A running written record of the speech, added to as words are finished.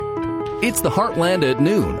It's the Heartland at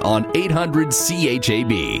noon on 800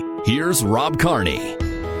 CHAB. Here's Rob Carney.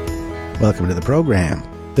 Welcome to the program.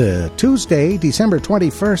 The Tuesday, December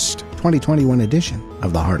 21st, 2021 edition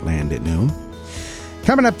of the Heartland at noon.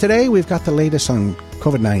 Coming up today, we've got the latest on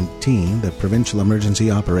COVID-19, the Provincial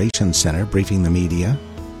Emergency Operations Center briefing the media.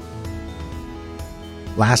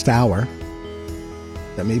 Last hour,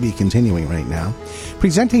 that may be continuing right now,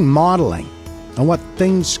 presenting modeling on what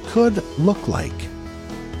things could look like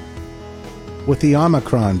with the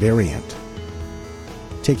Omicron variant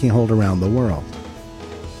taking hold around the world.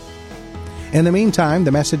 In the meantime,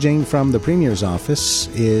 the messaging from the Premier's office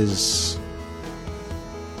is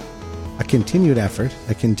a continued effort,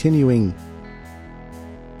 a continuing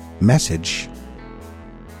message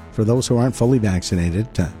for those who aren't fully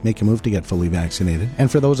vaccinated to make a move to get fully vaccinated,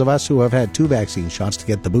 and for those of us who have had 2 vaccine shots to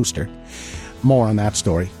get the booster. More on that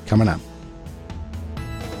story coming up.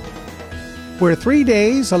 We're 3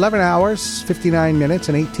 days, 11 hours, 59 minutes,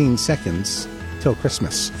 and 18 seconds till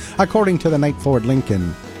Christmas, according to the Knight Ford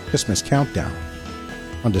Lincoln Christmas Countdown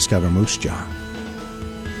on Discover Moose Jaw.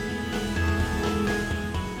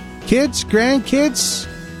 Kids, grandkids,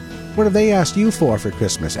 what have they asked you for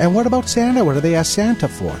Christmas? And what about Santa? What do they ask Santa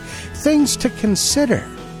for? Things to consider.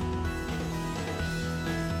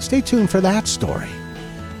 Stay tuned for that story.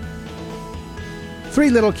 3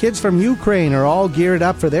 little kids from Ukraine are all geared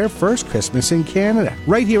up for their first Christmas in Canada,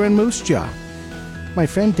 right here in Moose Jaw. My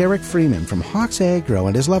friend Derek Freeman from Hawks Agro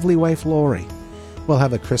and his lovely wife Lori will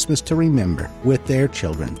have a Christmas to remember with their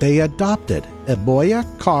children. They adopted Eboya,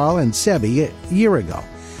 Carl, and Sebi a year ago,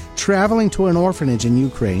 traveling to an orphanage in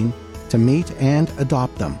Ukraine to meet and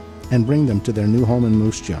adopt them and bring them to their new home in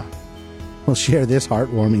Moose Jaw. We'll share this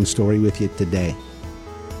heartwarming story with you today.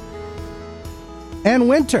 And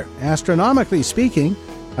winter, astronomically speaking,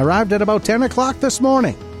 arrived at about 10 o'clock this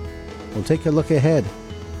morning. We'll take a look ahead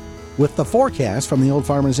with the forecast from the Old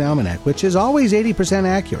Farmer's Almanac, which is always 80%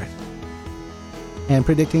 accurate, and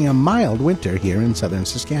predicting a mild winter here in southern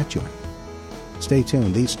Saskatchewan. Stay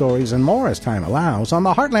tuned. These stories and more as time allows on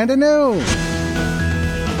the Heartland at Noon.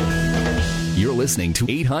 You're listening to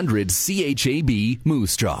 800 CHAB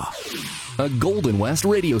Moose Jaw, a Golden West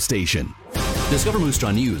radio station. Discover Moose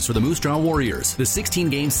Jaw news for the Moose Jaw Warriors. The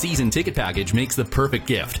 16-game season ticket package makes the perfect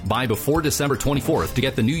gift. Buy before December 24th to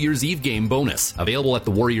get the New Year's Eve game bonus. Available at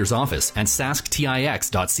the Warriors office and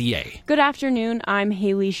sasktix.ca. Good afternoon, I'm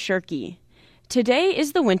Haley Shirky. Today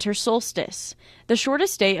is the winter solstice, the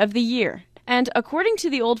shortest day of the year. And according to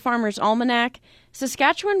the Old Farmer's Almanac,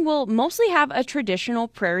 Saskatchewan will mostly have a traditional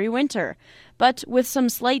prairie winter, but with some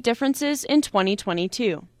slight differences in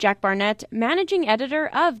 2022. Jack Barnett, managing editor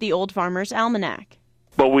of the Old Farmer's Almanac.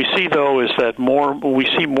 What we see, though, is that we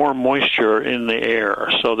see more moisture in the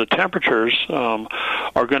air. So the temperatures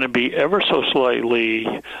are going to be ever so slightly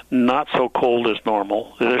not so cold as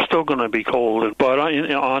normal. They're still going to be cold, but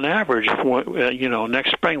on average,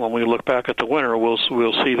 next spring when we look back at the winter, we'll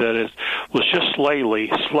see that it was just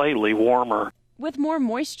slightly warmer. With more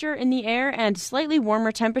moisture in the air and slightly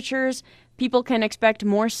warmer temperatures, people can expect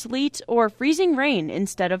more sleet or freezing rain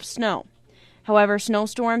instead of snow. However,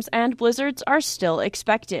 snowstorms and blizzards are still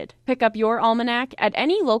expected. Pick up your almanac at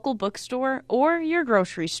any local bookstore or your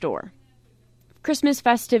grocery store. Christmas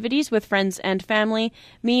festivities with friends and family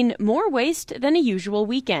mean more waste than a usual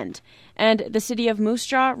weekend, and the City of Moose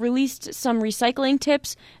Jaw released some recycling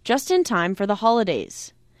tips just in time for the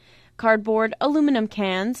holidays. Cardboard, aluminum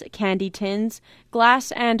cans, candy tins,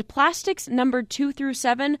 glass, and plastics numbered 2 through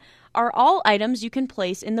 7 are all items you can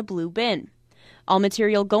place in the blue bin. All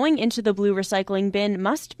material going into the blue recycling bin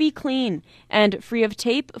must be clean and free of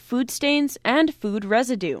tape, food stains, and food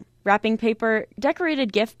residue. Wrapping paper,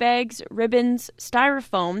 decorated gift bags, ribbons,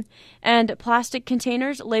 styrofoam, and plastic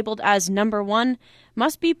containers labeled as number 1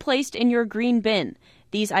 must be placed in your green bin.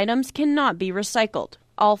 These items cannot be recycled.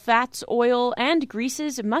 All fats, oil, and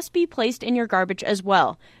greases must be placed in your garbage as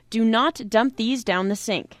well. Do not dump these down the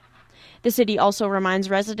sink. The city also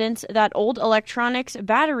reminds residents that old electronics,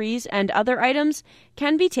 batteries, and other items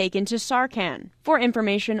can be taken to Sarcan. For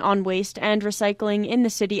information on waste and recycling in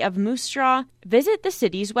the city of Moose Jaw, visit the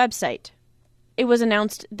city's website. It was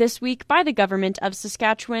announced this week by the Government of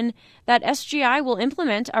Saskatchewan that SGI will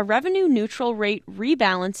implement a revenue-neutral rate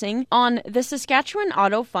rebalancing on the Saskatchewan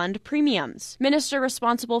Auto Fund premiums. Minister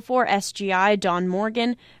responsible for SGI, Don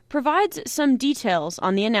Morgan, provides some details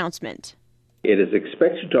on the announcement. It is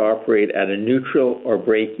expected to operate at a neutral or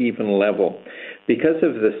break-even level. Because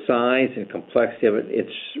of the size and complexity of it,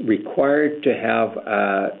 it's required to have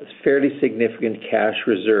a fairly significant cash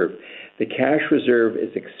reserve. The cash reserve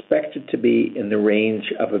is expected to be in the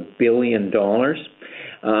range of $1 billion.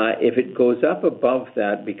 If it goes up above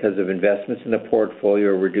that because of investments in the portfolio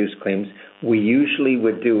or reduced claims, we usually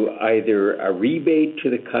would do either a rebate to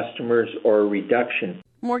the customers or a reduction.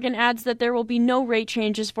 Morgan adds that there will be no rate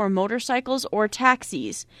changes for motorcycles or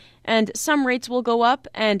taxis, and some rates will go up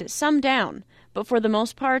and some down. But for the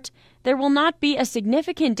most part, there will not be a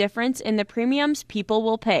significant difference in the premiums people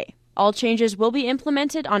will pay. All changes will be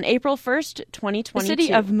implemented on April 1st, 2022. The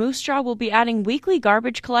city of Moose Jaw will be adding weekly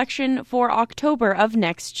garbage collection for October of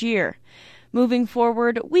next year. Moving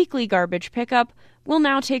forward, weekly garbage pickup will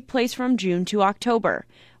now take place from June to October,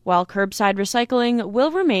 while curbside recycling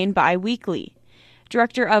will remain bi-weekly.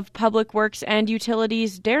 Director of Public Works and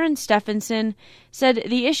Utilities Darren Stephenson said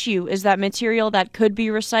the issue is that material that could be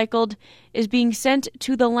recycled is being sent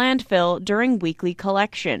to the landfill during weekly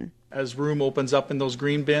collection. As room opens up in those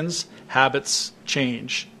green bins, habits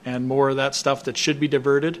change, and more of that stuff that should be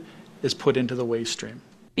diverted is put into the waste stream.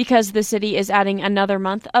 Because the city is adding another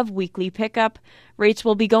month of weekly pickup, rates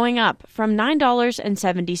will be going up from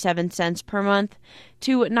 $9.77 per month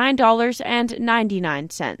to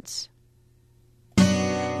 $9.99.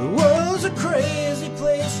 The world's a crazy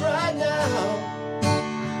place right now.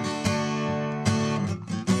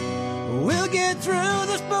 We'll get through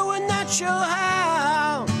this, but we're not sure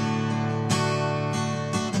how.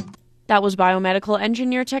 That was biomedical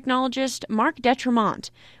engineer technologist Mark Detremont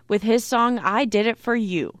with his song I Did It For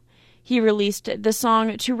You. He released the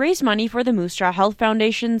song to raise money for the Moose Jaw Health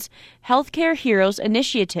Foundation's Healthcare Heroes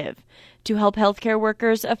Initiative to help healthcare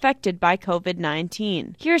workers affected by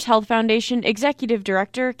COVID-19. Here's Health Foundation Executive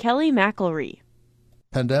Director Kelly McElree.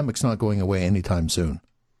 Pandemic's not going away anytime soon.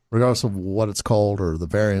 Regardless of what it's called or the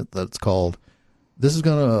variant that it's called, this is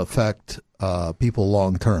going to affect people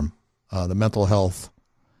long term, the mental health,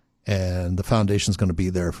 and the foundation's going to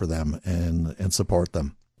be there for them and support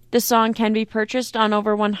them. The song can be purchased on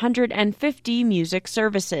over 150 music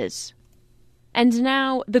services. And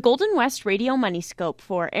now, the Golden West Radio Money Scope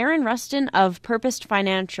for Aaron Rustin of Purposed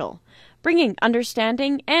Financial, bringing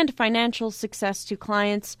understanding and financial success to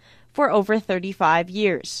clients for over 35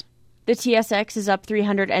 years. The TSX is up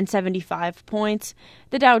 375 points,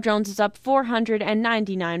 the Dow Jones is up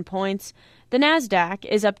 499 points, the NASDAQ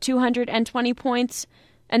is up 220 points,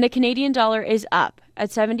 and the Canadian dollar is up at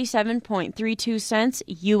 77.32 cents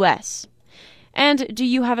U.S. And do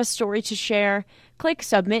you have a story to share? Click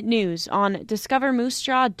Submit News on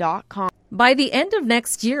discovermoosejaw.com. By the end of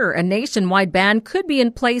next year, a nationwide ban could be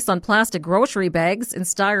in place on plastic grocery bags and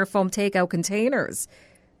styrofoam takeout containers.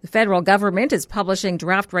 The federal government is publishing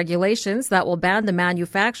draft regulations that will ban the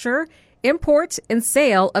manufacture, import, and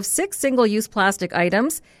sale of 6 single-use plastic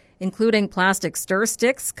items, including plastic stir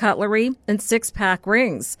sticks, cutlery, and 6-pack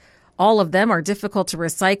rings. All of them are difficult to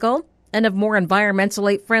recycle and have more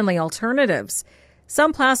environmentally friendly alternatives.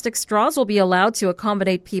 Some plastic straws will be allowed to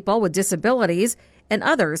accommodate people with disabilities and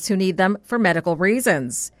others who need them for medical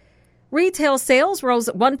reasons. Retail sales rose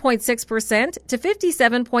 1.6% to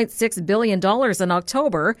 $57.6 billion in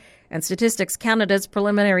October, and Statistics Canada's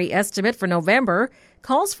preliminary estimate for November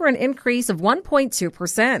calls for an increase of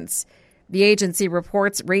 1.2%. The agency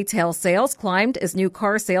reports retail sales climbed as new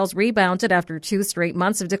car sales rebounded after 2 straight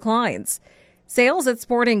months of declines. Sales at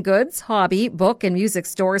sporting goods, hobby, book, and music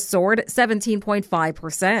stores soared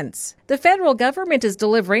 17.5%. The federal government is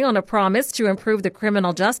delivering on a promise to improve the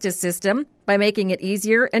criminal justice system by making it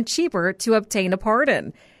easier and cheaper to obtain a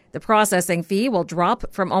pardon. The processing fee will drop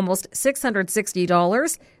from almost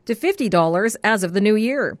 $660 to $50 as of the new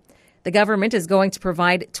year. The government is going to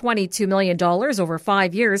provide $22 million over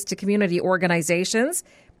 5 years to community organizations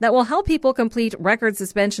that will help people complete record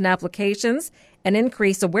suspension applications and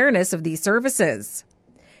increase awareness of these services.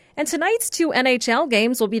 And tonight's 2 NHL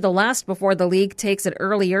games will be the last before the league takes an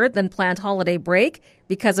earlier than planned holiday break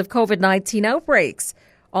because of COVID-19 outbreaks.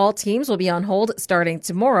 All teams will be on hold starting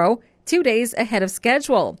tomorrow, 2 days ahead of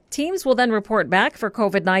schedule. Teams will then report back for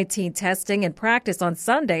COVID-19 testing and practice on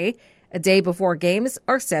Sunday, a day before games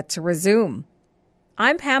are set to resume.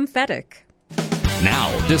 I'm Pam Fedek.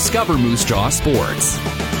 Now, discover Moose Jaw Sports.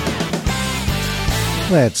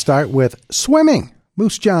 Let's start with swimming.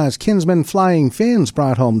 Moose Jaw's Kinsman Flying Fins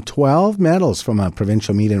brought home 12 medals from a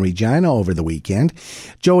provincial meet in Regina over the weekend.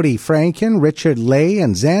 Jody Franken, Richard Lay,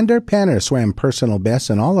 and Xander Penner swam personal bests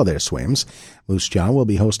in all of their swims. Moose Jaw will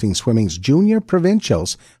be hosting swimming's junior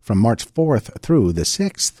provincials from March 4th through the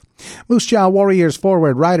 6th. Moose Jaw Warriors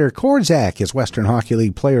forward Ryder Korzak is Western Hockey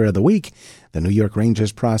League Player of the Week. The New York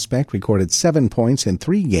Rangers prospect recorded 7 points in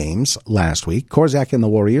 3 games last week. Korczak and the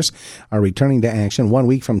Warriors are returning to action 1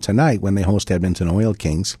 week from tonight when they host Edmonton Oil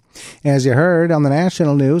Kings. As you heard on the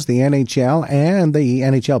national news, the NHL and the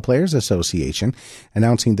NHL Players Association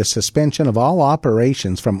announcing the suspension of all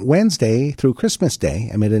operations from Wednesday through Christmas Day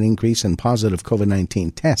amid an increase in positive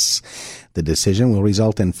COVID-19 tests. The decision will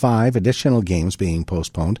result in 5 additional games being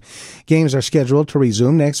postponed. Games are scheduled to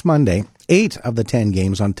resume next Monday. 8 of the 10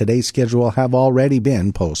 games on today's schedule have already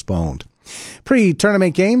been postponed.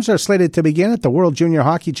 Pre-tournament games are slated to begin at the World Junior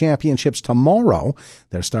Hockey Championships tomorrow.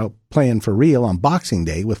 They'll start playing for real on Boxing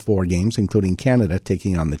Day with 4 games, including Canada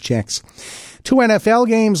taking on the Czechs. 2 NFL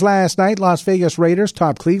games last night. Las Vegas Raiders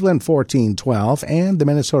topped Cleveland 14-12, and the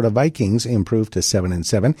Minnesota Vikings improved to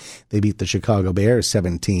 7-7. They beat the Chicago Bears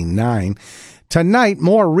 17-9. Tonight,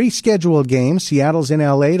 more rescheduled games. Seattle's in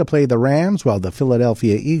L.A. to play the Rams, while the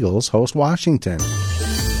Philadelphia Eagles host Washington.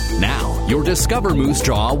 Now, your Discover Moose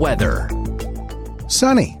Jaw weather.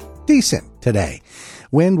 Sunny, decent today.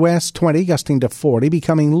 Wind west 20, gusting to 40,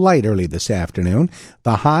 becoming light early this afternoon.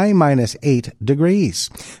 The high -8 degrees.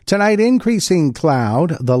 Tonight, increasing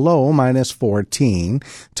cloud, the low -14.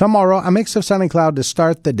 Tomorrow, a mix of sun and cloud to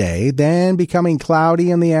start the day, then becoming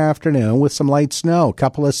cloudy in the afternoon with some light snow, a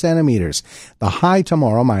couple of centimeters. The high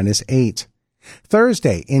tomorrow -8.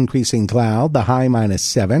 Thursday, increasing cloud, the high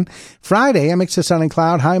 -7. Friday, a mix of sun and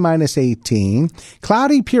cloud, high -18.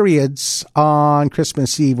 Cloudy periods on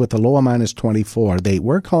Christmas Eve with the low of -24. They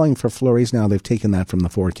were calling for flurries. Now they've taken that from the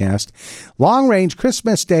forecast. Long range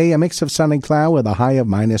Christmas Day, a mix of sun and cloud with a high of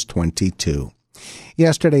 -22.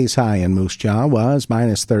 Yesterday's high in Moose Jaw was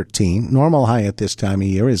 -13. Normal high at this time of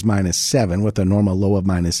year is -7 with a normal low of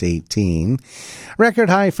 -18. Record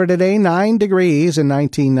high for today, 9 degrees in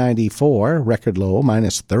 1994. Record low,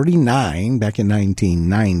 -39 back in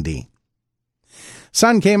 1990.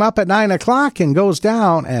 Sun came up at 9 o'clock and goes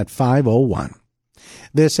down at 5:01.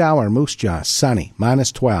 This hour, Moose Jaw, sunny,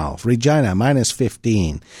 -12. Regina,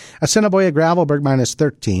 -15. Assiniboia, Gravelbourg,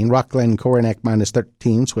 -13. Rockland, Coronac,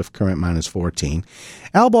 -13. Swift Current, -14.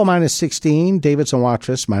 Elbow, -16. Davidson,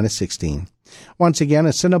 Watrous, -16. Once again,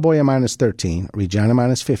 Assiniboia, -13. Regina,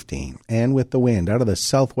 -15. And with the wind out of the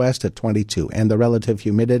southwest at 22 and the relative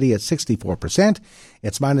humidity at 64%,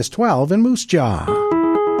 it's -12 in Moose Jaw.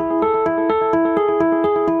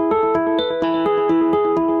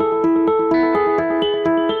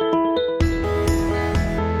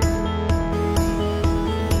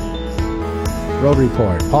 Road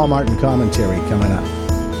Report, Paul Martin commentary coming up.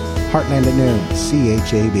 Heartland at noon,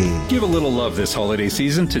 CHAB. Give a little love this holiday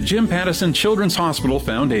season to Jim Pattison Children's Hospital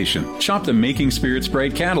Foundation. Shop the Making Spirits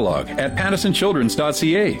Bright catalog at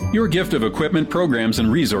pattisonchildrens.ca. Your gift of equipment, programs, and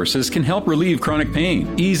resources can help relieve chronic pain,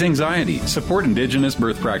 ease anxiety, support Indigenous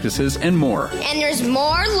birth practices, and more. And there's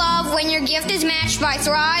more love when your gift is matched by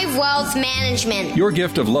Thrive Wealth Management. Your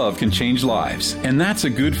gift of love can change lives, and that's a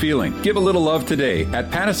good feeling. Give a little love today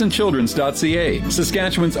at pattisonchildrens.ca,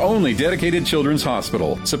 Saskatchewan's only dedicated children's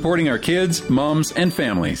hospital, supporting our kids, moms, and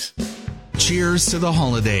families. Cheers to the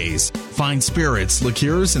holidays. Find spirits,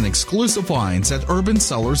 liqueurs, and exclusive wines at Urban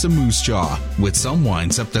Cellars in Moose Jaw, with some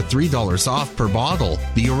wines up to $3 off per bottle.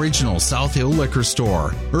 The original South Hill Liquor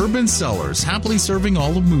Store. Urban Cellars, happily serving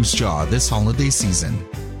all of Moose Jaw this holiday season.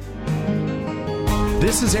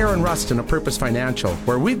 This is Aaron Rustin of Purpose Financial,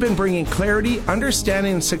 where we've been bringing clarity,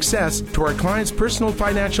 understanding, and success to our clients' personal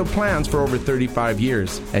financial plans for over 35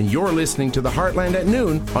 years. And you're listening to the Heartland at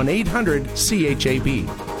noon on 800 CHAB.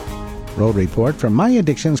 Road Report from My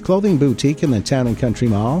Addictions Clothing Boutique in the Town and Country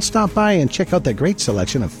Mall. Stop by and check out the great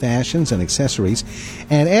selection of fashions and accessories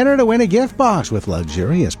and enter to win a gift box with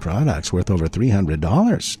luxurious products worth over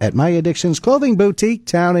 $300 at My Addictions Clothing Boutique,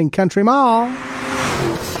 Town and Country Mall.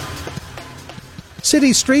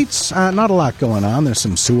 City streets, not a lot going on. There's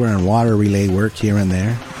some sewer and water relay work here and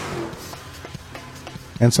there.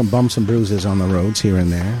 And some bumps and bruises on the roads here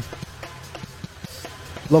and there.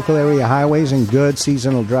 Local area highways in good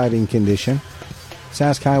seasonal driving condition.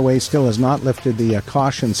 Sask Highway still has not lifted the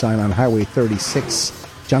caution sign on Highway 36,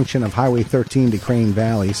 junction of Highway 13 to Crane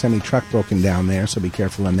Valley. Semi-truck broken down there, so be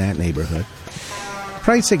careful in that neighborhood.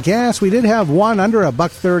 Price of gas, we did have one under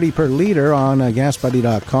 $1.30 per liter on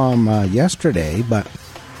GasBuddy.com yesterday, but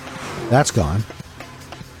that's gone.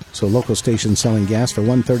 So local stations selling gas for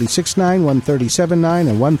 $136.9, $137.9,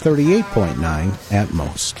 and $138.9 at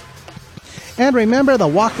most. And remember, the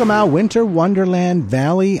Waccamaw Winter Wonderland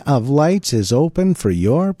Valley of Lights is open for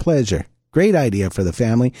your pleasure. Great idea for the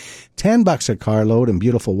family. $10 a carload in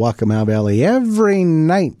beautiful Waccamaw Valley every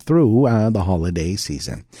night through the holiday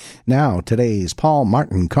season. Now, today's Paul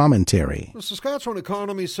Martin commentary. The Saskatchewan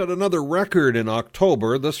economy set another record in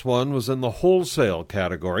October. This one was in the wholesale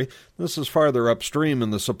category. This is farther upstream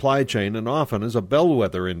in the supply chain and often is a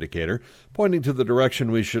bellwether indicator, pointing to the direction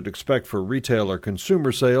we should expect for retail or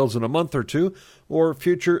consumer sales in a month or two, or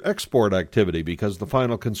future export activity, because the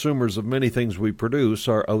final consumers of many things we produce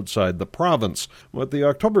are outside the province. What the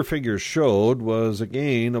October figures showed was a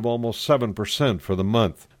gain of almost 7% for the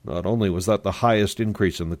month. Not only was that the highest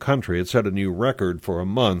increase in the country, it set a new record for a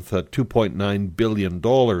month at $2.9 billion.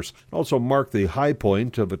 It also marked the high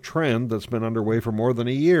point of a trend that's been underway for more than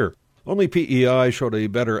a year. Only PEI showed a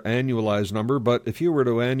better annualized number, but if you were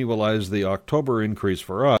to annualize the October increase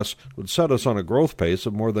for us, it would set us on a growth pace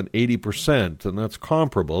of more than 80%, and that's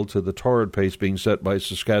comparable to the torrid pace being set by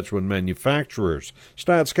Saskatchewan manufacturers.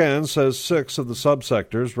 StatsCan says 6 of the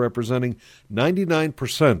subsectors, representing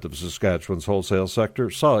 99% of Saskatchewan's wholesale sector,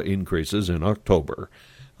 saw increases in October.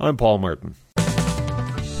 I'm Paul Martin.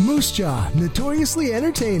 Moose Jaw, notoriously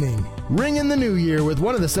entertaining. Ring in the new year with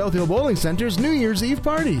one of the South Hill Bowling Center's New Year's Eve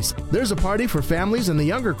parties. There's a party for families and the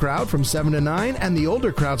younger crowd from 7 to 9 and the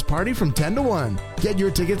older crowd's party from 10 to 1. Get your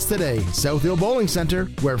tickets today. South Hill Bowling Center,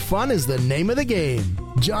 where fun is the name of the game.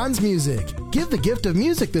 John's Music. Give the gift of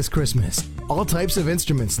music this Christmas. All types of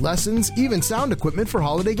instruments, lessons, even sound equipment for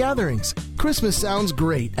holiday gatherings. Christmas sounds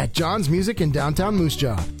great at John's Music in downtown Moose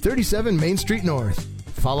Jaw, 37 Main Street North.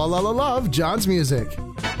 Fa-la-la-la-love John's Music.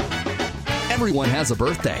 Everyone has a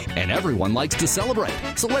birthday, and everyone likes to celebrate.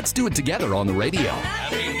 So let's do it together on the radio.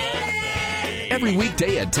 Every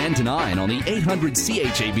weekday at 10 to 9 on the 800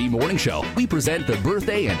 CHAB Morning Show, we present the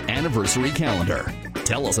birthday and anniversary calendar.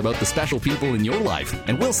 Tell us about the special people in your life,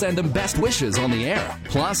 and we'll send them best wishes on the air.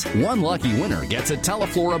 Plus, one lucky winner gets a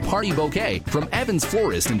Teleflora party bouquet from Evans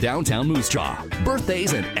Florist in downtown Moose Jaw.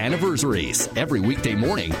 Birthdays and anniversaries, every weekday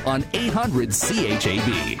morning on 800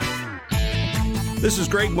 CHAB. This is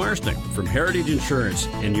Greg Marsnick from Heritage Insurance,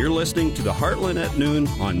 and you're listening to the Heartland at Noon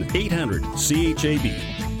on 800 CHAB.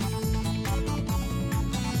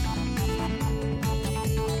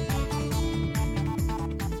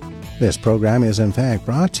 This program is in fact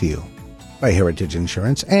brought to you by Heritage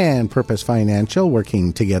Insurance and Purpose Financial,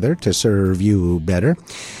 working together to serve you better.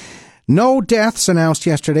 No deaths announced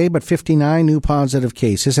yesterday, but 59 new positive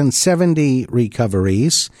cases and 70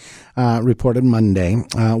 recoveries reported Monday.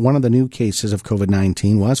 One of the new cases of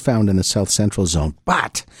COVID-19 was found in the South Central Zone,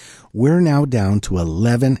 but we're now down to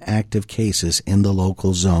 11 active cases in the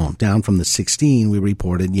local zone, down from the 16 we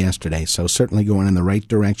reported yesterday, so certainly going in the right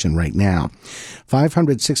direction right now.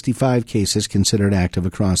 565 cases considered active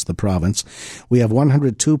across the province. We have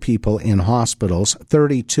 102 people in hospitals,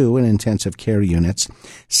 32 in intensive care units.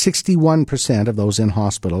 61% of those in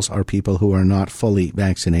hospitals are people who are not fully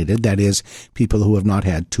vaccinated, that is, people who have not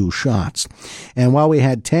had 2 shots. And while we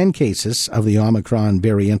had 10 cases of the Omicron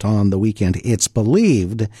variant on the weekend, it's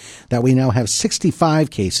believed that we now have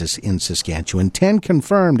 65 cases in Saskatchewan, 10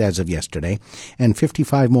 confirmed as of yesterday, and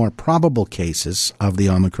 55 more probable cases of the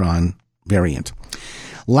Omicron variant.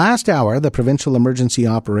 Last hour, the Provincial Emergency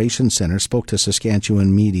Operations Centre spoke to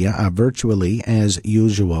Saskatchewan media virtually as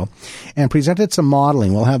usual and presented some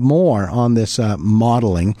modeling. We'll have more on this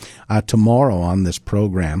modeling tomorrow on this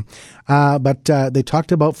program. But they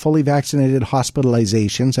talked about fully vaccinated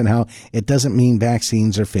hospitalizations and how it doesn't mean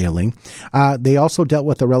vaccines are failing. They also dealt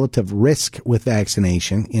with the relative risk with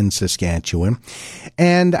vaccination in Saskatchewan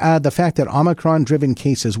and the fact that Omicron-driven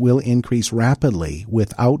cases will increase rapidly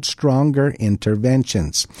without stronger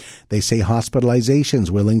interventions. They say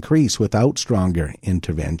hospitalizations will increase without stronger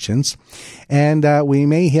interventions. And we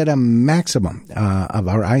may hit a maximum of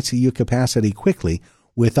our ICU capacity quickly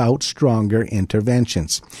without stronger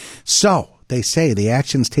interventions. So, they say the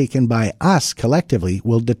actions taken by us collectively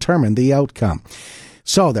will determine the outcome.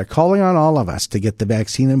 So, they're calling on all of us to get the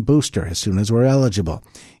vaccine and booster as soon as we're eligible.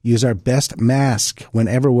 Use our best mask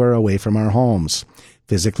whenever we're away from our homes.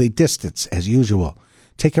 Physically distance as usual.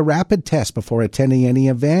 Take a rapid test before attending any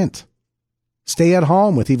event. Stay at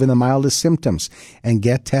home with even the mildest symptoms and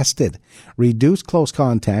get tested. Reduce close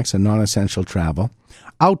contacts and non-essential travel.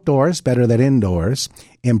 Outdoors better than indoors.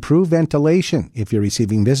 Improve ventilation if you're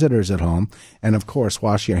receiving visitors at home. And, of course,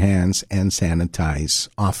 wash your hands and sanitize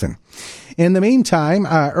often. In the meantime,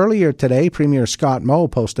 earlier today, Premier Scott Moe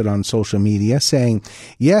posted on social media saying,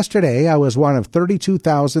 "Yesterday, I was one of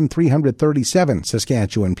 32,337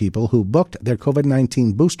 Saskatchewan people who booked their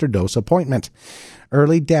COVID-19 booster dose appointment.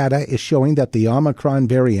 Early data is showing that the Omicron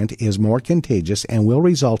variant is more contagious and will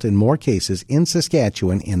result in more cases in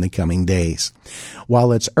Saskatchewan in the coming days."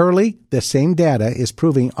 While it's early, the same data is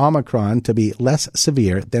proving Omicron to be less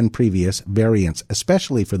severe than previous variants,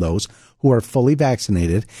 especially for those who are fully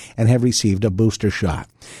vaccinated and have received a booster shot.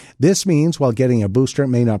 This means while getting a booster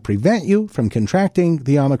may not prevent you from contracting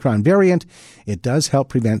the Omicron variant, it does help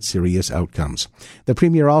prevent serious outcomes. The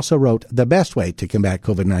Premier also wrote, the best way to combat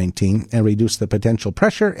COVID-19 and reduce the potential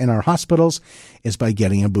pressure in our hospitals is by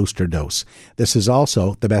getting a booster dose. This is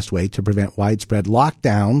also the best way to prevent widespread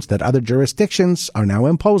lockdowns that other jurisdictions are now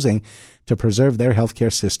imposing to preserve their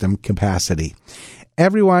healthcare system capacity.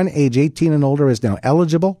 Everyone age 18 and older is now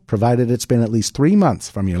eligible, provided it's been at least 3 months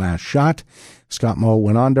from your last shot. Scott Moe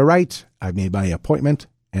went on to write, I've made my appointment,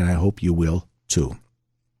 and I hope you will too.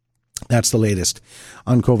 That's the latest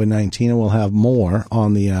on COVID-19, and we'll have more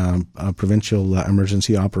on the Provincial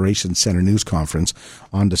Emergency Operations Center news conference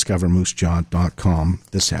on discovermoosejaw.com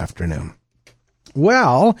this afternoon.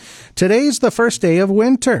 Well, today's the first day of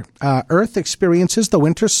winter. Earth experiences the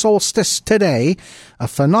winter solstice today, a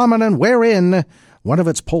phenomenon wherein one of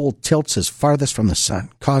its pole tilts is farthest from the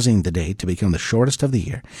sun, causing the day to become the shortest of the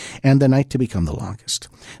year and the night to become the longest.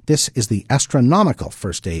 This is the astronomical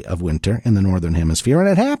first day of winter in the Northern Hemisphere, and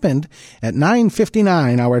it happened at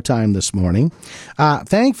 9:59 our time this morning.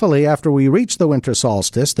 Thankfully, after we reach the winter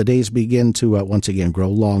solstice, the days begin to once again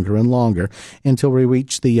grow longer and longer until we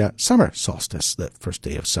reach the summer solstice, the first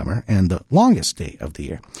day of summer and the longest day of the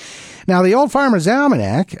year. Now, the Old Farmer's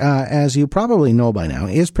Almanac, as you probably know by now,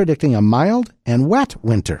 is predicting a mild and wet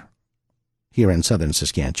winter here in southern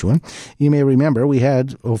Saskatchewan. You may remember we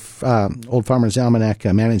had Old Farmer's Almanac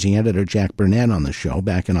managing editor Jack Burnett on the show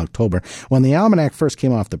back in October when the almanac first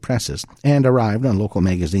came off the presses and arrived on local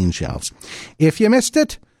magazine shelves. If you missed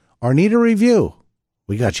it or need a review,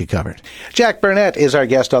 we got you covered. Jack Burnett is our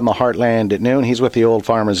guest on the Heartland at noon. He's with the Old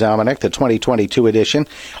Farmer's Almanac, the 2022 edition.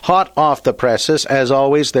 Hot off the presses. As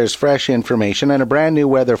always, there's fresh information and a brand new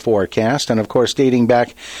weather forecast. And, of course, dating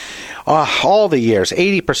back all the years,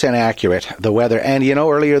 80% accurate, the weather. And, you know,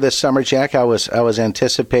 earlier this summer, Jack, I was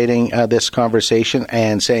anticipating this conversation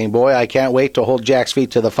and saying, boy, I can't wait to hold Jack's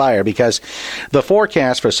feet to the fire, because the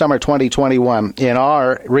forecast for summer 2021 in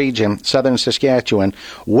our region, southern Saskatchewan,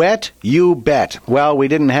 wet, you bet. Well, we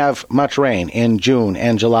didn't have much rain in June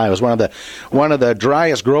and July. It was one of the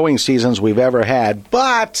driest growing seasons we've ever had.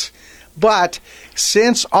 But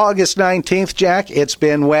since August 19th, Jack, it's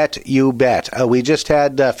been wet, you bet. We just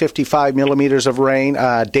had 55 millimeters of rain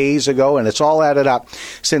days ago, and it's all added up.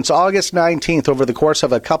 Since August 19th, over the course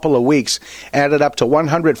of a couple of weeks, added up to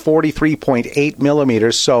 143.8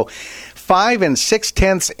 millimeters, so 5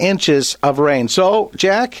 6/10 inches of rain. So,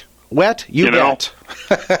 Jack, wet, you bet.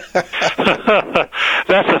 That's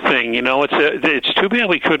the thing, you know. It's too bad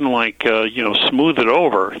we couldn't smooth it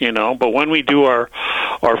over, you know. But when we do our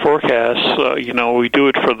forecasts, we do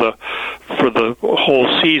it for the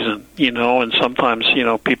whole season, you know. And sometimes, you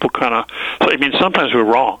know, people sometimes we're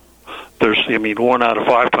wrong. There's, 1 out of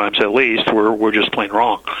 5 times at least, we're just plain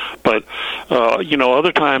wrong. But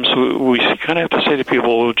other times we kind of have to say to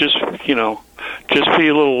people, just be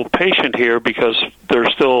a little patient here, because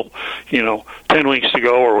there's still, 10 weeks to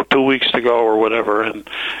go or 2 weeks to go or whatever,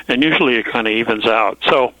 and usually it kind of evens out.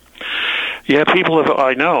 So, yeah,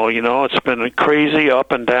 I know, it's been crazy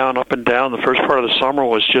up and down. The first part of the summer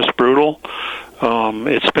was just brutal.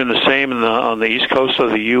 It's been the same on the east coast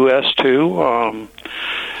of the U.S. too.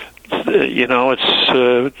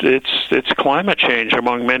 It's climate change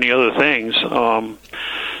among many other things.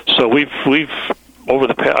 So we've over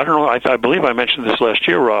the past, I don't know, I believe I mentioned this last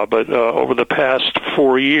year, Rob, but over the past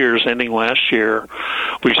 4 years, ending last year,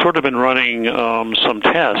 we've sort of been running some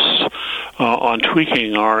tests on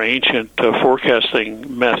tweaking our ancient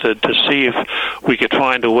forecasting method to see if we could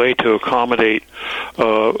find a way to accommodate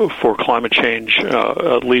for climate change,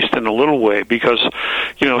 at least in a little way. Because,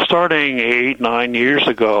 starting 8-9 years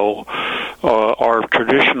ago, our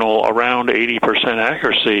traditional around 80%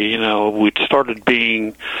 accuracy, we started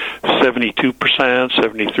being 72%,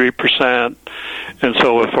 73%, and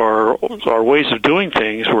so if our ways of doing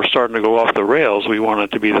things were starting to go off the rails, we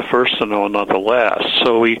wanted to be the first to know and not the last.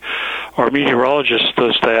 So our meteorologist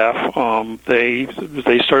staff, they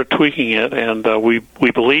started tweaking it, and we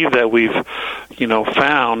believe that we've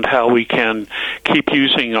found how we can keep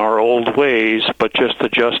using our old ways, but just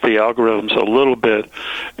adjust the algorithms a little bit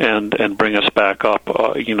and bring us back up,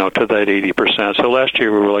 to that 80%. So last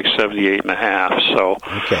year we were like 78.5. So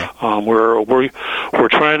okay. We're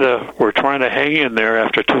trying to hang in there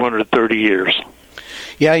after 230 years.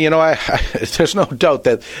 Yeah, there's no doubt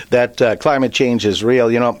that climate change is real.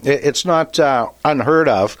 It's not unheard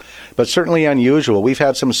of, but certainly unusual. We've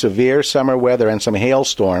had some severe summer weather and some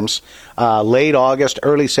hailstorms late August,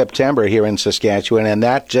 early September here in Saskatchewan, and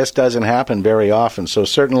that just doesn't happen very often. So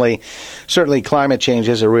certainly climate change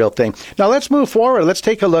is a real thing. Now let's move forward. Let's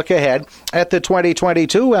take a look ahead at the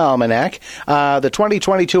 2022 Almanac. The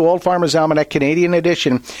 2022 Old Farmer's Almanac Canadian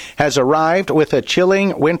edition has arrived with a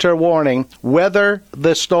chilling winter warning. Weather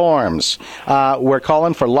the storms. We're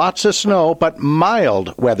calling for lots of snow, but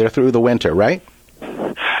mild weather through the winter, right?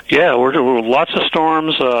 Yeah, we're lots of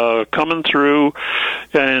storms coming through,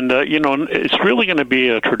 and it's really going to be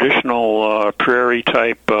a traditional prairie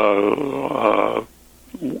type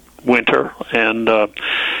winter, and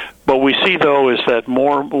what we see though is that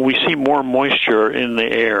we see more moisture in the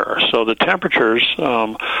air, so the temperatures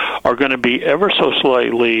are going to be ever so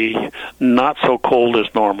slightly not so cold as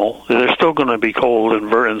normal. They're still going to be cold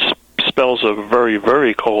and spells of very,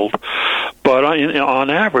 very cold. But on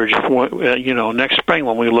average, next spring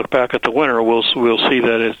when we look back at the winter, we'll see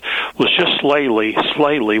that it was just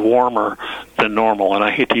slightly warmer than normal. And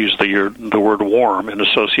I hate to use the word warm in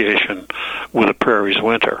association with the prairie's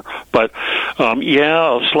winter. But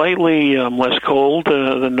slightly less cold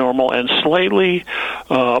than normal, and slightly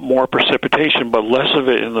more precipitation, but less of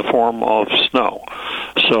it in the form of snow.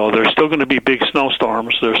 So there's still going to be big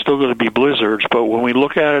snowstorms. There's still going to be blizzards. But when we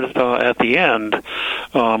look at it at the end,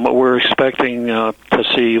 we're expecting to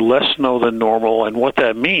see less snow than normal, and what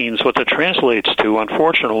that means, what that translates to,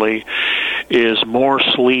 unfortunately, is more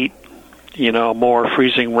sleet, more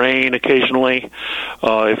freezing rain occasionally,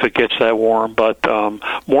 if it gets that warm, but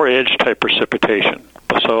more edge-type precipitation.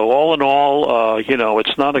 So all in all,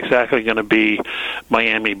 it's not exactly going to be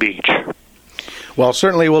Miami Beach. Well,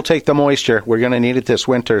 certainly we'll take the moisture. We're going to need it this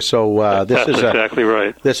winter. So that's exactly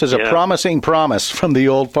right. This is a promising promise from the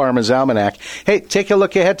Old Farmer's Almanac. Hey, take a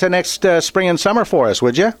look ahead to next spring and summer for us,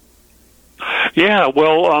 would you? Yeah,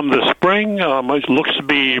 well, the spring looks to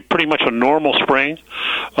be pretty much a normal spring.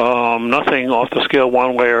 Nothing off the scale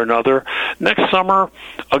one way or another. Next summer,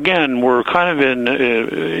 again, we're kind of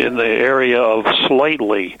in the area of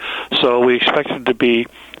slightly. So we expect it to be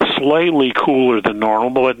slightly cooler than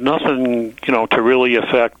normal, but nothing, to really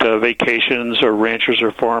affect vacations or ranchers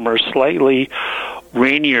or farmers. Slightly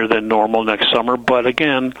rainier than normal next summer, but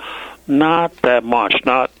again, not that much.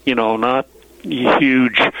 Not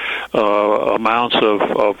huge amounts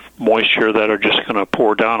of moisture that are just going to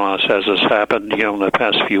pour down on us, as has happened, in the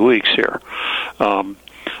past few weeks here.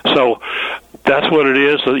 So that's what it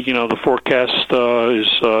is. The forecast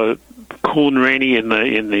is cool and rainy in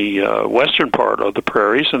the western part of the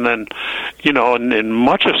prairies, and then in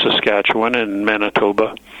much of Saskatchewan and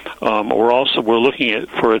Manitoba, we're looking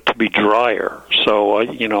for it to be drier. So I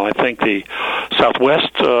think the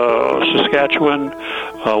southwest Saskatchewan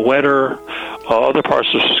wetter, other parts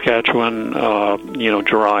of Saskatchewan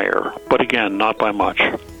drier, but again not by much.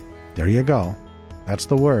 There you go. That's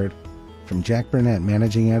the word from Jack Burnett,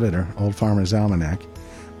 managing editor, Old Farmer's Almanac.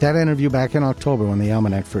 That interview back in October when the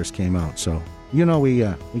Almanac first came out. So,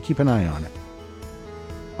 we keep an eye on it,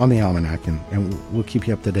 on the Almanac, and we'll keep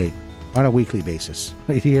you up to date on a weekly basis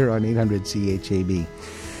right here on 800 CHAB.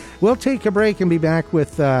 We'll take a break and be back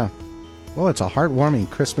with, it's a heartwarming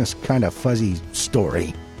Christmas kind of fuzzy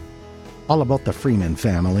story. All about the Freeman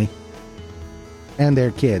family and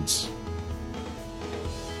their kids.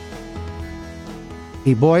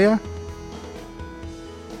 Iboya,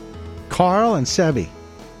 Carl, and Sebi.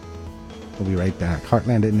 We'll be right back.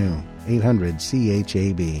 Heartland at noon, 800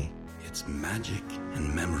 CHAB. It's magic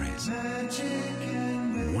and memories,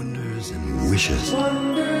 wonders and wishes.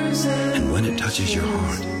 And when it touches your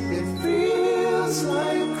heart, it feels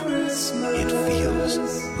like Christmas. It feels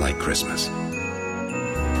like Christmas.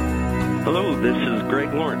 Hello, this is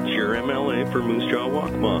Greg Lawrence, your MLA for Moose Jaw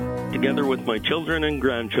Waccamaw. Together with my children and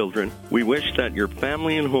grandchildren, we wish that your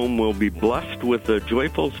family and home will be blessed with the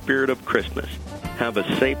joyful spirit of Christmas. Have a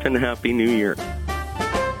safe and happy New Year.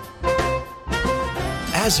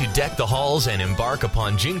 As you deck the halls and embark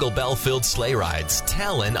upon jingle bell-filled sleigh rides,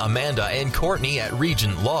 Talon, Amanda, and Courtney at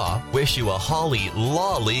Regent Law wish you a holly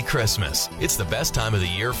lolly Christmas. It's the best time of the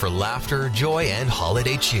year for laughter, joy, and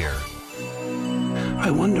holiday cheer.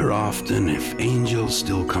 I wonder often if angels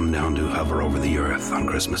still come down to hover over the earth on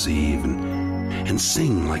Christmas Eve and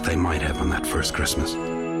sing like they might have on that first Christmas.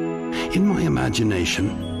 In my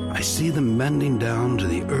imagination, I see them bending down to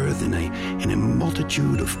the earth in a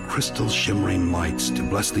multitude of crystal shimmering lights to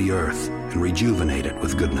bless the earth and rejuvenate it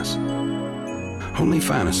with goodness. Only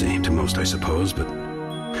fantasy to most, I suppose,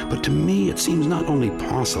 but to me it seems not only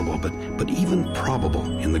possible, but even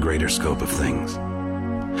probable in the greater scope of things.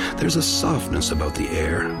 There's a softness about the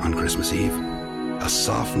air on Christmas Eve, a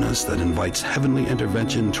softness that invites heavenly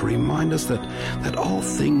intervention to remind us that all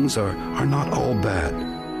things are not all bad,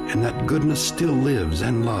 and that goodness still lives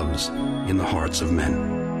and loves in the hearts of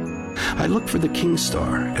men. I look for the King's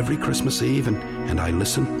Star every Christmas Eve, and I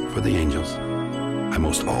listen for the angels. I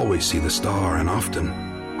most always see the star, and often,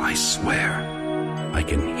 I swear, I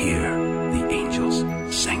can hear the angels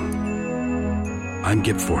sing. I'm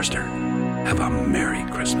Gib Forster. Have a Merry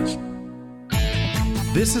Christmas.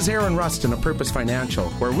 This is Aaron Rustin of Purpose Financial,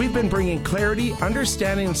 where we've been bringing clarity,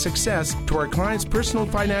 understanding, and success to our clients' personal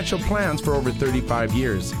financial plans for over 35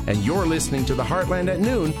 years. And you're listening to the Heartland at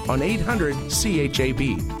Noon on 800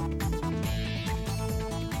 CHAB.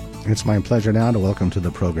 It's my pleasure now to welcome to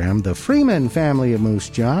the program the Freeman family of Moose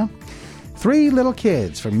Jaw. 3 little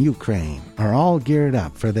kids from Ukraine are all geared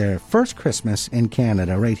up for their first Christmas in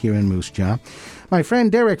Canada right here in Moose Jaw. My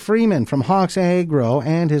friend Derek Freeman from Hawks Agro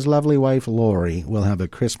and his lovely wife Lori will have a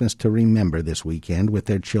Christmas to remember this weekend with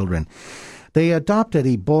their children. They adopted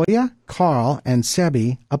Iboya, Carl, and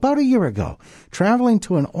Sebi about a year ago, traveling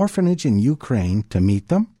to an orphanage in Ukraine to meet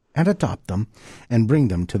them and adopt them and bring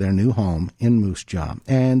them to their new home in Moose Jaw.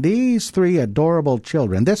 And these 3 adorable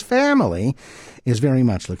children, this family, is very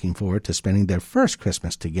much looking forward to spending their first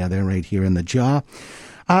Christmas together right here in the Jaw.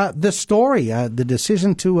 The story, the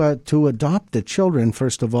decision to adopt the children,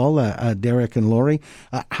 first of all, Derek and Lori,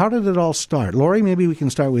 how did it all start? Lori, maybe we can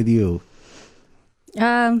start with you.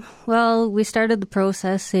 Well, we started the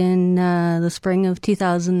process in the spring of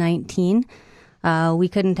 2019. We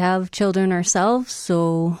couldn't have children ourselves,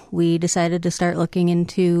 so we decided to start looking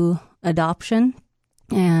into adoption.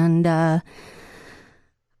 And I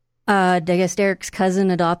guess Derek's cousin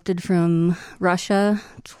adopted from Russia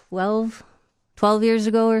 12 years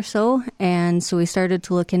ago or so. And so we started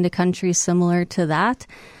to look into countries similar to that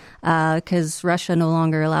because Russia no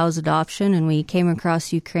longer allows adoption. And we came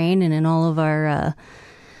across Ukraine, and in all of our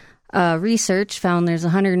research found there's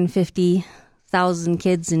 150,000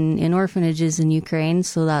 kids in orphanages in Ukraine.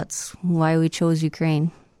 So that's why we chose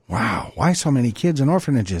Ukraine. Wow. Why so many kids in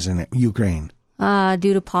orphanages in Ukraine?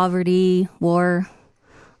 Due to poverty, war,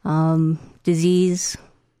 disease,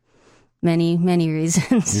 many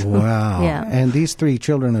reasons. Wow. Yeah. And these 3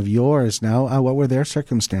 children of yours now, what were their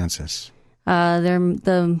circumstances?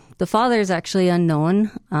 The father is actually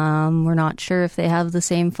unknown. We're not sure if they have the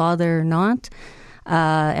same father or not.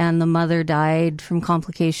 And the mother died from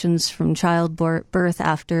complications from childbirth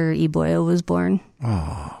after Iboya was born.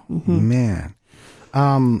 Oh, man.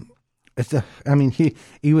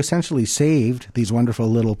 He essentially saved these wonderful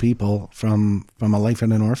little people from a life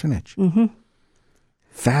in an orphanage. Mm-hmm.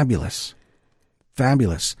 Fabulous.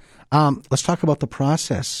 Let's talk about the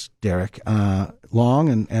process, Derek.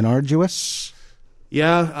 Long and arduous?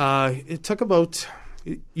 Yeah, it took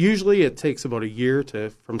usually it takes about a year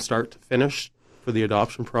from start to finish for the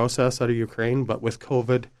adoption process out of Ukraine, but with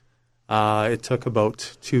COVID, it took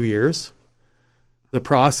about 2 years. The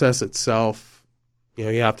process itself, you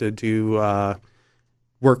have to do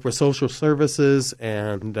work with social services,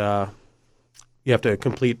 and you have to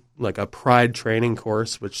complete like a Pride training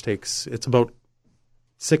course, which it's about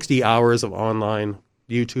 60 hours of online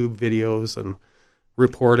YouTube videos and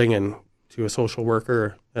reporting and to a social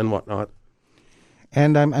worker and whatnot.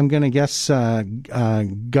 And I'm going to guess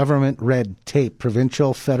government red tape,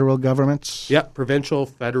 provincial, federal governments? Yeah, provincial,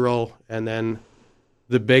 federal, and then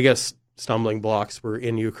the biggest stumbling blocks were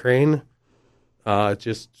in Ukraine.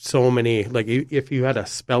 Just so many, like if you had a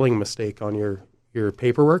spelling mistake on your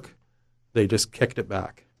paperwork, they just kicked it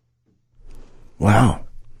back. Wow.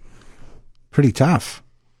 Pretty tough.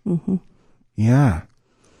 Mm-hmm. Yeah.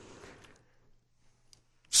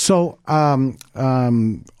 So,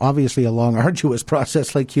 obviously a long, arduous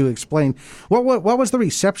process, like you explained. What was the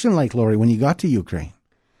reception like, Lori, when you got to Ukraine?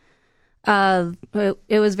 It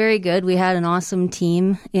was very good. We had an awesome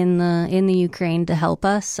team in the Ukraine to help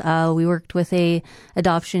us. We worked with a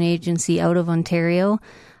adoption agency out of Ontario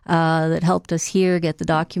that helped us here get the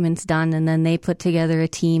documents done, and then they put together a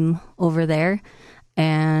team over there,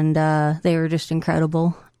 and they were just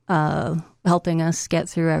incredible, helping us get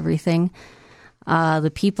through everything.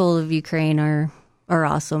 The people of Ukraine are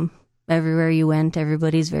awesome. Everywhere you went,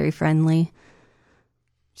 everybody's very friendly.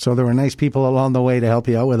 So there were nice people along the way to help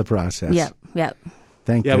you out with the process. Yep.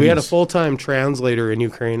 Thank you. Yeah, we had a full-time translator in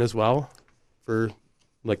Ukraine as well for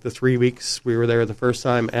like the 3 weeks we were there the first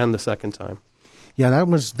time and the second time. Yeah, that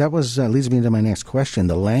was leads me into my next question,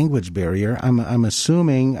 the language barrier. I'm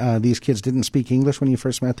assuming these kids didn't speak English when you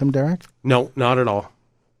first met them, Derek? No, not at all.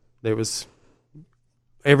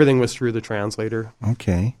 Everything was through the translator.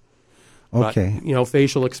 Okay. But,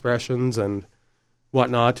 facial expressions and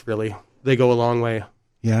whatnot, really, they go a long way.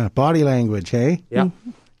 Yeah, body language, hey? Yeah.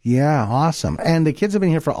 Yeah, awesome. And the kids have been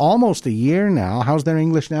here for almost a year now. How's their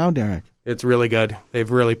English now, Derek? It's really good. They've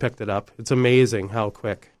really picked it up. It's amazing how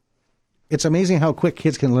quick. It's amazing how quick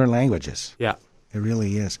kids can learn languages. Yeah. It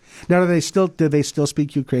really is. Now, do they still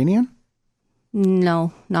speak Ukrainian?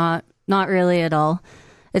 No, not really at all.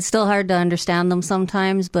 It's still hard to understand them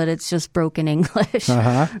sometimes, but it's just broken English.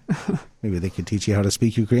 Maybe they could teach you how to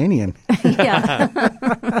speak Ukrainian.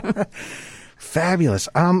 Yeah. Fabulous.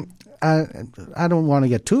 I don't want to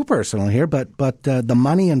get too personal here, but the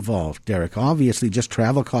money involved, Derek, obviously just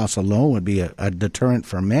travel costs alone would be a deterrent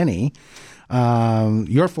for many.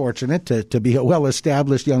 You're fortunate to be a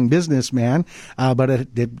well-established young businessman, but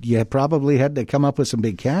you probably had to come up with some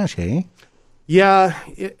big cash, hey? Yeah,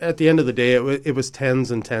 at the end of the day, it was tens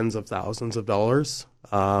and tens of thousands of dollars,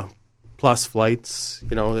 plus flights,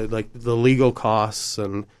 like the legal costs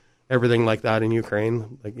and everything like that in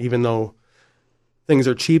Ukraine. Like, even though things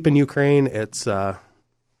are cheap in Ukraine, it's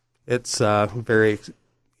still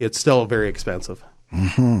very expensive.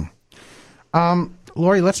 Mm-hmm.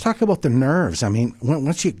 Lori, let's talk about the nerves. I mean,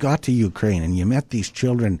 once you got to Ukraine and you met these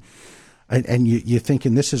children, and you're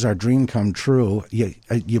thinking this is our dream come true,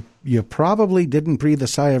 you probably didn't breathe a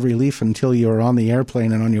sigh of relief until you were on the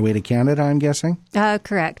airplane and on your way to Canada, I'm guessing?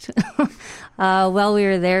 Correct. While we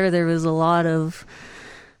were there was a lot of,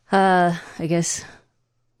 there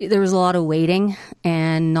was a lot of waiting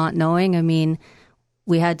and not knowing. I mean,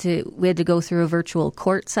 we had to go through a virtual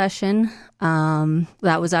court session.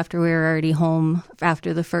 That was after we were already home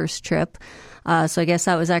after the first trip. So I guess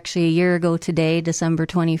that was actually a year ago today, December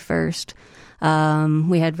 21st.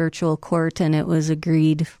 We had virtual court and it was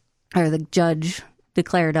agreed, or the judge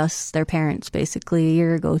declared us their parents basically a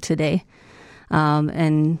year ago today.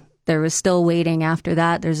 And there was still waiting after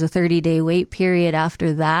that. There's a 30-day wait period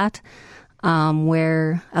after that,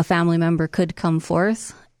 where a family member could come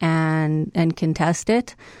forth and contest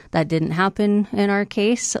it. That didn't happen in our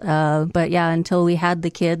case. But yeah, until we had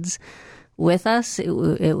the kids with us, it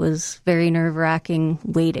was very nerve-wracking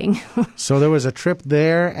waiting. So there was a trip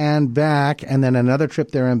there and back, and then another trip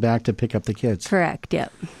there and back to pick up the kids. Correct,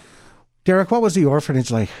 yep. Derek, what was the orphanage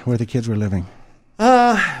like where the kids were living?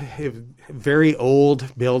 Very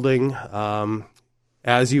old building.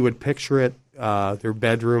 As you would picture it, their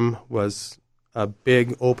bedroom was a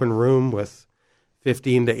big open room with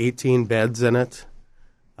 15 to 18 beds in it.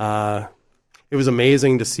 It was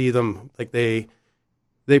amazing to see them. Like they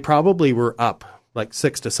probably were up like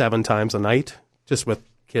 6 to 7 times a night, just with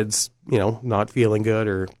kids, not feeling good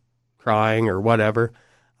or crying or whatever.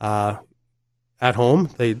 At home,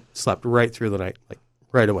 they slept right through the night, like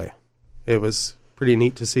right away. It was pretty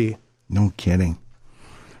neat to see. No kidding.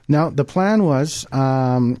 Now, the plan was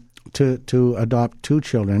to adopt 2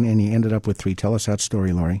 children, and you ended up with 3. Tell us that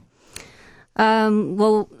story, Lori.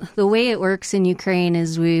 Well, the way it works in Ukraine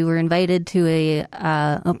is we were invited to a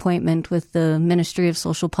appointment with the Ministry of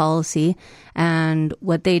Social Policy, and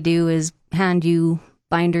what they do is hand you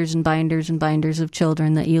binders and binders and binders of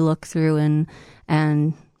children that you look through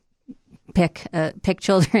and pick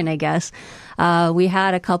children, I guess. We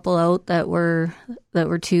had a couple out that were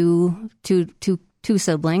two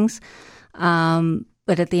siblings,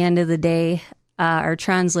 but at the end of the day, our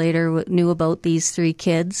translator knew about these 3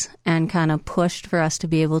 kids and kind of pushed for us to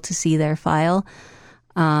be able to see their file.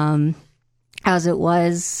 As it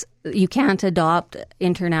was, you can't adopt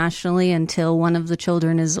internationally until one of the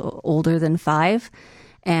children is older than 5.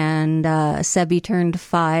 And Sebi turned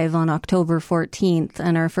 5 on October 14th,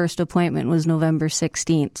 and our first appointment was November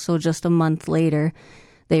 16th. So just a month later,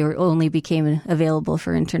 they only became available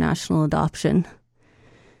for international adoption.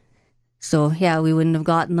 So, yeah, we wouldn't have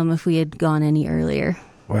gotten them if we had gone any earlier.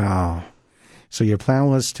 Wow. So your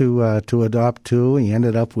plan was to adopt 2, and you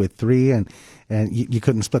ended up with 3, and you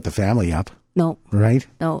couldn't split the family up. No. Right?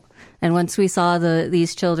 No. And once we saw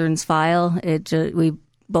these children's file, we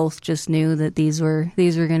both just knew that these were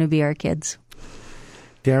going to be our kids.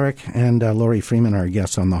 Derek and Lori Freeman are our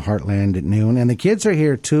guests on the Heartland at Noon. And the kids are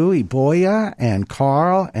here too, Iboya and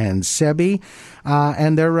Carl and Sebi.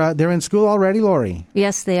 And they're in school already, Lori?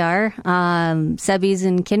 Yes, they are. Sebi's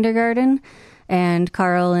in kindergarten, and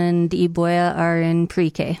Carl and Iboya are in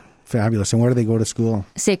pre-K. Fabulous. And where do they go to school?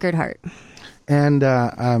 Sacred Heart. And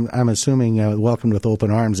I'm assuming welcomed with open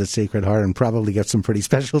arms at Sacred Heart and probably get some pretty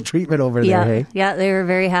special treatment over there, hey? Yeah, they were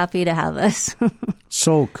very happy to have us.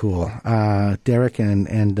 So cool. Derek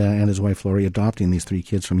and his wife Lori adopting these 3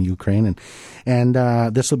 kids from Ukraine. And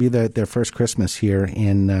this will be their first Christmas here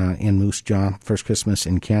in Moose Jaw, first Christmas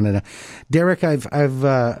in Canada. Derek,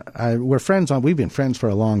 we're friends we've been friends for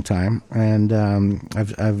a long time. And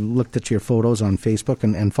I've looked at your photos on Facebook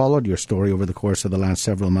and followed your story over the course of the last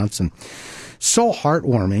several months. And so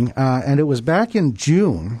heartwarming. And it was back in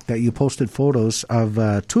June that you posted photos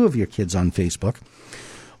of 2 of your kids on Facebook.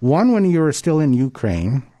 One when you were still in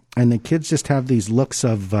Ukraine, and the kids just have these looks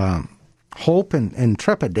of hope and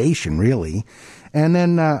trepidation, really. And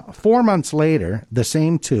then 4 months later, the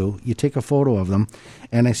same 2, you take a photo of them,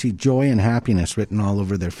 and I see joy and happiness written all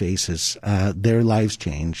over their faces. Their lives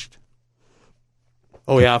changed.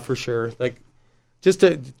 Oh, yeah, for sure. Like, just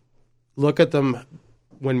to look at them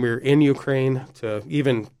when we were in Ukraine to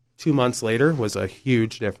even 2 months later was a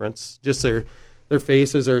huge difference. Just their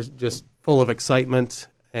faces are just full of excitement,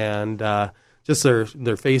 and just their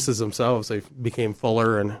faces themselves, they became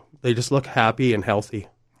fuller, and they just look happy and healthy.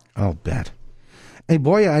 I'll bet. Hey,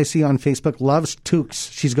 Boya, I see on Facebook, loves toques.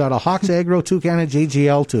 She's got a Hawks Agro toque and a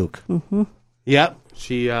JGL toque. Mm-hmm. Yep,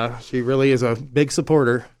 she really is a big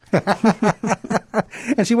supporter.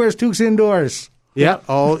 And she wears toques indoors. Yeah.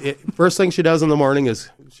 First thing she does in the morning is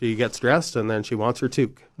she gets dressed, and then she wants her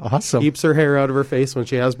toque. Awesome. Keeps her hair out of her face when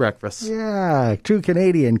she has breakfast. Yeah, true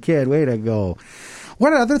Canadian kid. Way to go.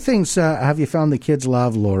 What other things have you found the kids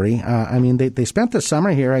love, Lori? I mean, they spent the summer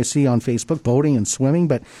here, I see on Facebook, boating and swimming,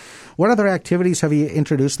 but what other activities have you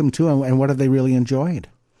introduced them to, and what have they really enjoyed?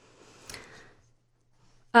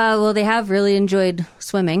 Well, they have really enjoyed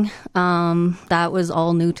swimming. That was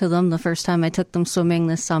all new to them. The first time I took them swimming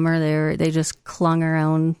this summer, they just clung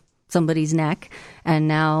around somebody's neck, and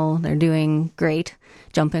now they're doing great,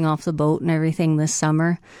 jumping off the boat and everything this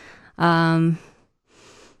summer.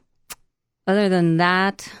 Other than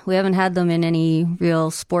that, we haven't had them in any real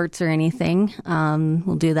sports or anything.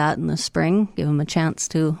 We'll do that in the spring, give them a chance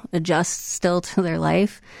to adjust still to their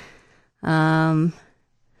life.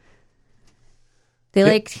 They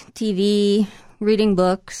like TV, reading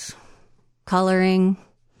books, coloring,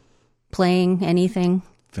 playing, anything.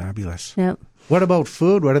 Fabulous. Yep. What about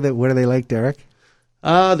food? What do they like, Derek?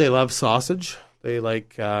 They love sausage. They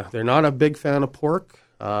like. They're not a big fan of pork.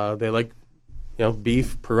 They like,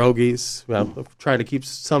 beef, pierogies. Well, try to keep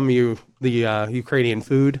some of the Ukrainian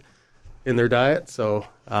food in their diet. So,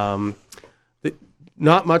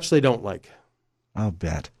 not much they don't like. I'll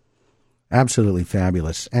bet. Absolutely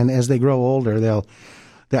fabulous. And as they grow older,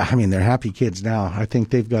 they're happy kids now. I think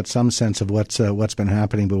they've got some sense of what's been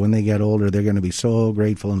happening, but when they get older, they're going to be so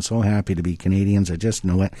grateful and so happy to be Canadians. I just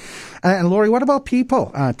know it. And Lori, what about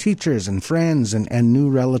people, teachers and friends and new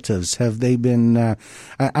relatives? Have they been,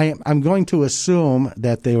 I'm going to assume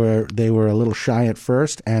that they were a little shy at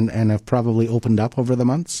first and have probably opened up over the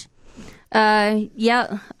months?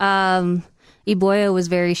 Yeah. Iboya was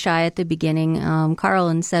very shy at the beginning. Carl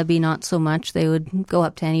and Sebi, not so much. They would go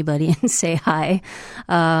up to anybody and say hi.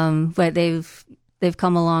 But they've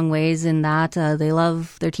come a long ways in that. They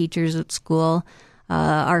love their teachers at school.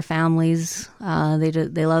 Our families,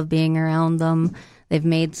 they love being around them. They've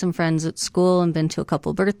made some friends at school and been to a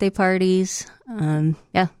couple birthday parties.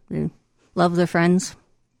 They love their friends.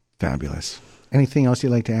 Fabulous. Anything else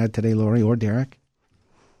you'd like to add today, Lori or Derek?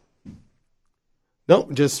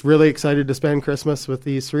 Nope, just really excited to spend Christmas with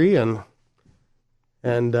these 3, and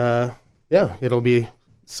it'll be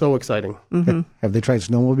so exciting. Mm-hmm. Have they tried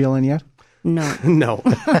snowmobiling yet? No. No.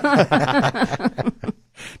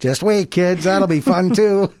 Just wait, kids. That'll be fun,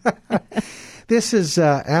 too. This is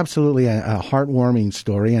absolutely a heartwarming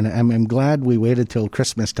story, and I'm glad we waited till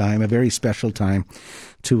Christmas time, a very special time,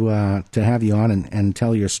 to have you on and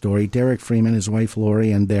tell your story. Derek Freeman, his wife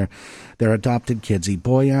Lori, and their adopted kids,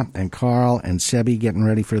 Iboya and Carl and Sebi, getting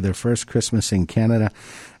ready for their first Christmas in Canada.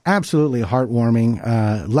 Absolutely heartwarming.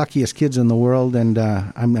 Luckiest kids in the world, and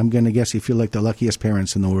I'm going to guess you feel like the luckiest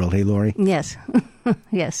parents in the world. Hey, Lori? Yes.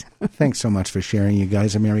 Yes. Thanks so much for sharing, you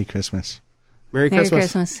guys. A Merry Christmas. Merry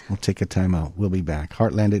Christmas. We'll take a time out. We'll be back.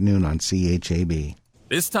 Heartland at Noon on CHAB.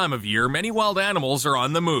 This time of year, many wild animals are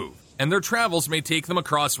on the move, and their travels may take them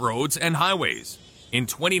across roads and highways. In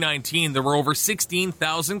 2019, there were over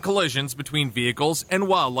 16,000 collisions between vehicles and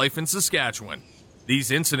wildlife in Saskatchewan.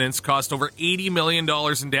 These incidents cost over $80 million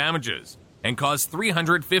in damages and caused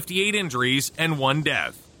 358 injuries and 1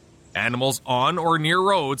 death. Animals on or near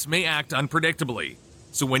roads may act unpredictably,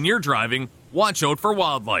 so when you're driving, watch out for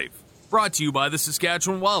wildlife. Brought to you by the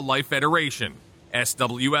Saskatchewan Wildlife Federation.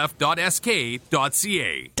 swf.sk.ca.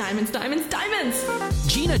 Diamonds, diamonds, diamonds!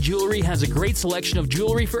 Gina Jewelry has a great selection of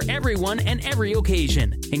jewelry for everyone and every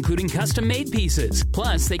occasion, including custom-made pieces.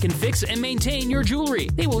 Plus, they can fix and maintain your jewelry.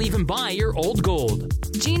 They will even buy your old gold.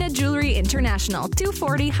 Gina Jewelry International,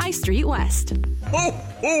 240 High Street West. Oh,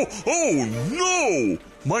 no!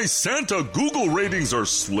 My Santa Google ratings are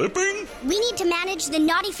slipping? We need to manage the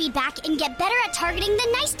naughty feedback and get better at targeting the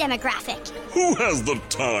nice demographic. Who has the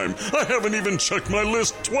time? I haven't even checked my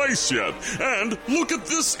list twice yet. And look at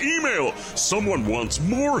this email. Someone wants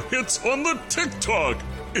more hits on the TikTok.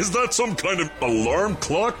 Is that some kind of alarm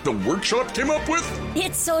clock the workshop came up with?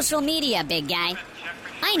 It's social media, big guy.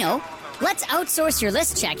 I know. Let's outsource your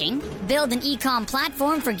list checking, build an e-com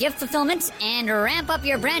platform for gift fulfillment, and ramp up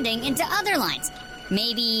your branding into other lines.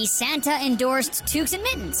 Maybe Santa-endorsed toques and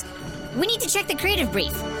mittens. We need to check the creative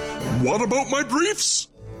brief. What about my briefs?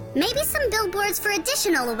 Maybe some billboards for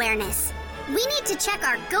additional awareness. We need to check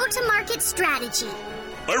our go-to-market strategy.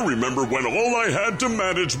 I remember when all I had to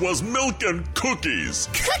manage was milk and cookies.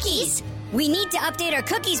 Cookies? We need to update our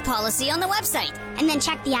cookies policy on the website. And then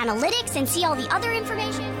check the analytics and see all the other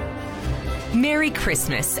information. Merry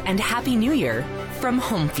Christmas and Happy New Year from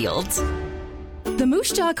Homefields. The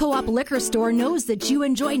Moose Jaw Co-op Liquor Store knows that you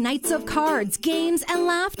enjoy nights of cards, games, and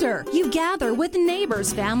laughter. You gather with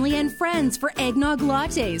neighbors, family, and friends for eggnog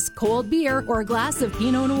lattes, cold beer, or a glass of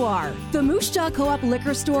Pinot Noir. The Moose Jaw Co-op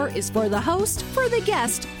Liquor Store is for the host, for the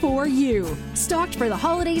guest, for you. Stocked for the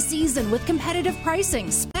holiday season with competitive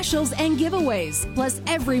pricing, specials, and giveaways. Plus,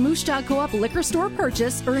 every Moose Jaw Co-op Liquor Store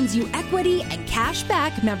purchase earns you equity and cash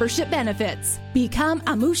back membership benefits. Become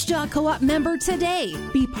a Moose Jaw Co-op member today.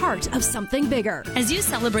 Be part of something bigger. As you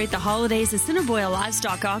celebrate the holidays, the Assiniboia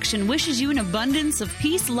Livestock Auction wishes you an abundance of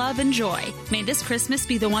peace, love, and joy. May this Christmas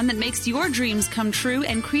be the one that makes your dreams come true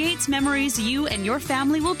and creates memories you and your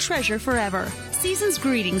family will treasure forever. Season's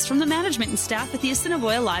greetings from the management and staff at the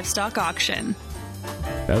Assiniboia Livestock Auction.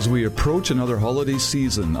 As we approach another holiday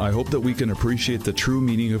season, I hope that we can appreciate the true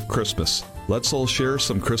meaning of Christmas. Let's all share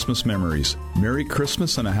some Christmas memories. Merry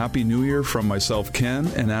Christmas and a Happy New Year from myself, Ken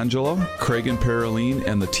and Angela, Craig and Paraline,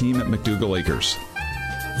 and the team at McDougall Acres.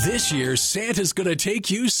 This year, Santa's going to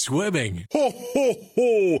take you swimming. Ho, ho,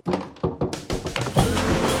 ho!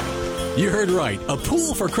 You heard right. A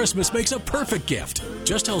pool for Christmas makes a perfect gift.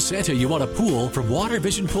 Just tell Santa you want a pool from Water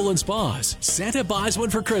Vision Pool and Spas. Santa buys one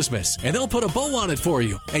for Christmas, and they'll put a bow on it for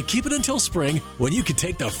you and keep it until spring when you can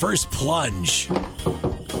take the first plunge.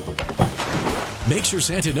 Make sure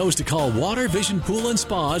Santa knows to call Water Vision Pool and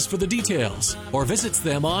Spas for the details, or visits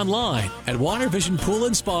them online at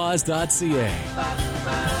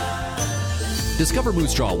watervisionpoolandspas.ca. Discover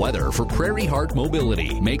Moose Jaw weather for Prairie Heart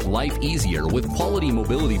Mobility. Make life easier with quality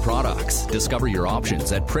mobility products. Discover your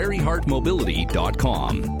options at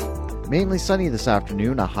prairieheartmobility.com. Mainly sunny this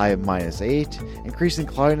afternoon, a high of -8. Increasing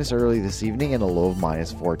cloudiness early this evening and a low of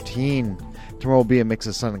 -14. Tomorrow will be a mix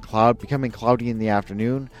of sun and cloud, becoming cloudy in the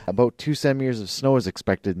afternoon. About 2 centimeters of snow is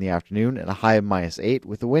expected in the afternoon and a high of -8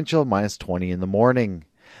 with a wind chill of -20 in the morning.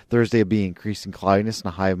 Thursday will be increasing cloudiness and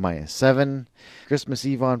a high of -7. Christmas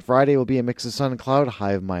Eve on Friday will be a mix of sun and cloud, a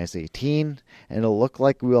high of -18. And it'll look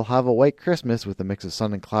like we will have a white Christmas with a mix of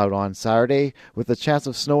sun and cloud on Saturday, with a chance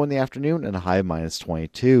of snow in the afternoon and a high of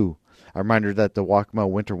 -22. A reminder that the Waccamaw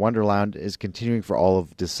Winter Wonderland is continuing for all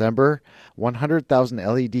of December. 100,000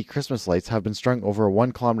 LED Christmas lights have been strung over a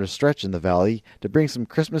 1-kilometer stretch in the valley to bring some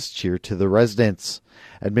Christmas cheer to the residents.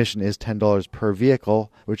 Admission is $10 per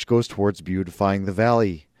vehicle, which goes towards beautifying the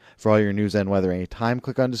valley. For all your news and weather anytime,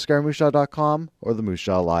 click on discovermoosejaw.com or the Moose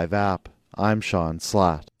Jaw Live app. I'm Sean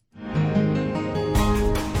Slatt.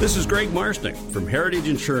 This is Greg Marsnick from Heritage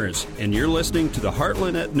Insurance, and you're listening to the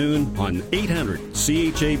Heartland at Noon on 800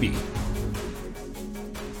 CHAB.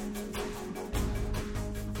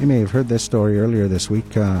 You may have heard this story earlier this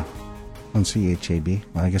week on CHAB.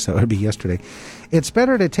 Well, I guess that would be yesterday. It's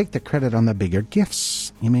better to take the credit on the bigger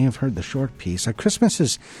gifts. You may have heard the short piece. Christmas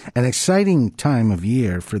is an exciting time of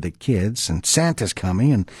year for the kids, and Santa's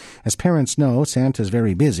coming. And as parents know, Santa's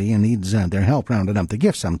very busy and needs their help rounding up the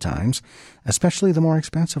gifts sometimes, especially the more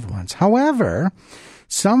expensive ones. However,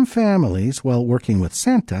 some families, while working with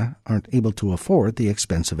Santa, aren't able to afford the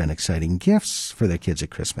expensive and exciting gifts for their kids at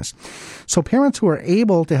Christmas. So parents who are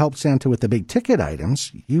able to help Santa with the big-ticket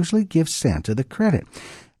items usually give Santa the credit.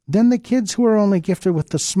 Then the kids who are only gifted with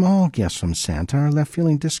the small gifts from Santa are left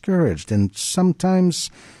feeling discouraged and sometimes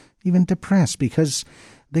even depressed because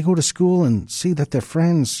they go to school and see that their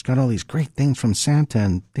friends got all these great things from Santa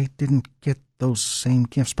and they didn't get those same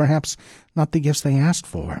gifts, perhaps not the gifts they asked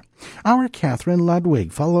for. Our Catherine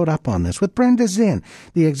Ludwig followed up on this with Brenda Zinn,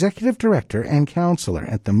 the Executive Director and Counselor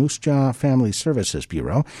at the Moose Jaw Family Services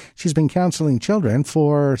Bureau. She's been counseling children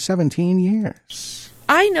for 17 years.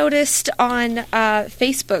 I noticed on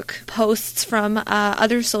Facebook posts from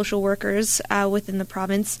other social workers within the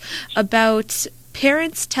province about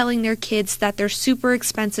parents telling their kids that their super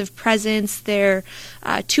expensive presents, their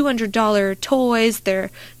 $200 toys,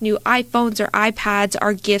 their new iPhones or iPads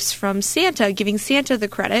are gifts from Santa, giving Santa the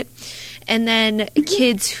credit. And then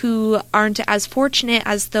kids who aren't as fortunate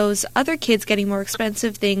as those other kids getting more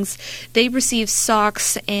expensive things, they receive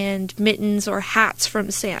socks and mittens or hats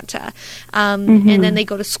from Santa. And then they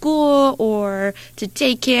go to school or to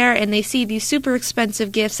daycare and they see these super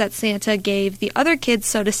expensive gifts that Santa gave the other kids,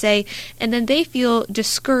 so to say, and then they feel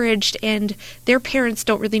discouraged and their parents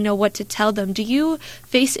don't really know what to tell them. Do you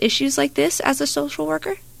face issues like this as a social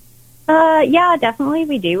worker? Yeah, definitely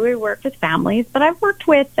we do. We work with families, but I've worked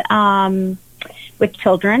with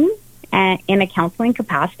children in a counseling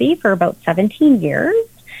capacity for about 17 years,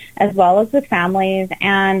 as well as with families.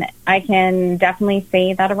 And I can definitely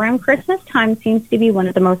say that around Christmas time seems to be one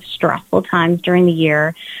of the most stressful times during the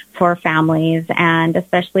year for families, and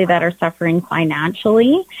especially that are suffering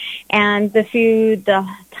financially. And the food,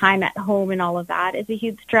 the time at home and all of that is a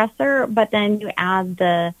huge stressor, but then you add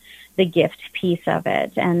the gift piece of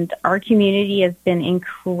it. And our community has been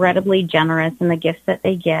incredibly generous in the gifts that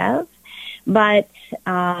they give. But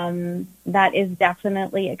that is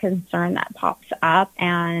definitely a concern that pops up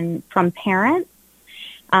and from parents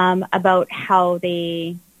about how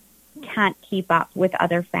they can't keep up with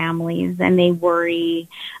other families, and they worry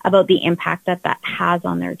about the impact that that has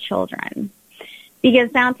on their children.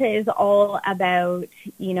 Because Santa is all about,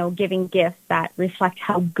 giving gifts that reflect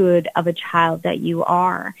how good of a child that you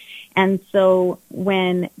are. And so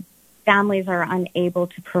when families are unable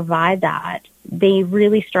to provide that, they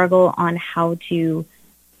really struggle on how to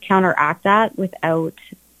counteract that without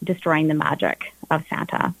destroying the magic of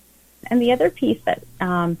Santa. And the other piece that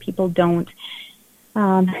people don't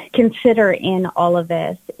consider in all of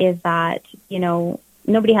this is that,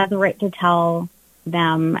 nobody has the right to tell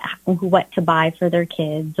them what to buy for their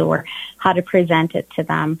kids or how to present it to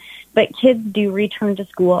them. But kids do return to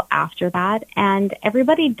school after that, and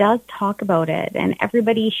everybody does talk about it, and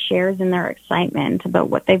everybody shares in their excitement about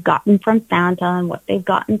what they've gotten from Santa and what they've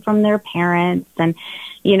gotten from their parents, and,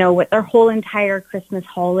 what their whole entire Christmas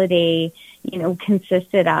holiday,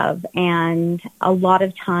 consisted of. And a lot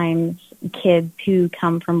of times kids who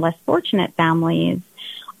come from less fortunate families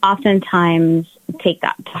oftentimes take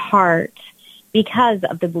that to heart because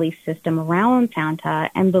of the belief system around Santa,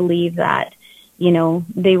 and believe that,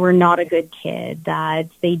 they were not a good kid, that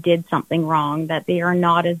they did something wrong, that they are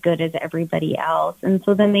not as good as everybody else. And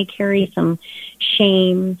so then they carry some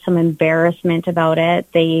shame, some embarrassment about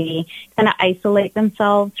it. They kind of isolate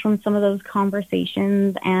themselves from some of those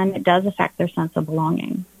conversations, and it does affect their sense of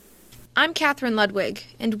belonging. I'm Catherine Ludwig,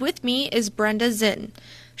 and with me is Brenda Zinn.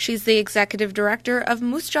 She's the Executive Director of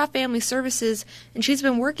Moose Jaw Family Services, and she's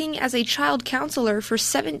been working as a child counselor for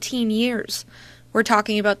 17 years. We're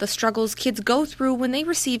talking about the struggles kids go through when they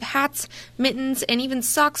receive hats, mittens, and even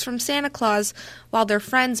socks from Santa Claus, while their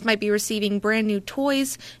friends might be receiving brand new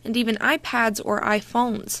toys and even iPads or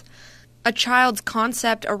iPhones. A child's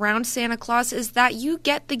concept around Santa Claus is that you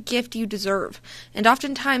get the gift you deserve, and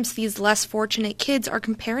oftentimes these less fortunate kids are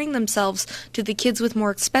comparing themselves to the kids with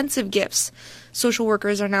more expensive gifts. Social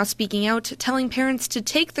workers are now speaking out, telling parents to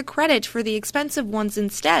take the credit for the expensive ones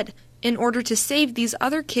instead, in order to save these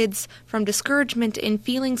other kids from discouragement and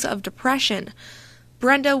feelings of depression.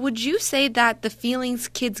 Brenda, would you say that the feelings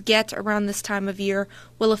kids get around this time of year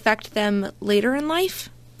will affect them later in life?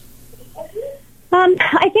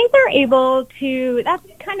 I think they're able to, that's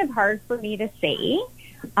kind of hard for me to say,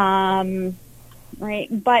 right?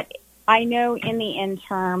 But I know in the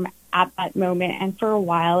interim, at that moment, and for a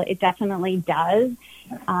while, it definitely does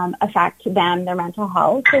affect them, their mental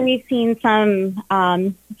health. So we've seen some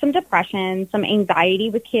depression, some anxiety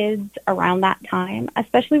with kids around that time,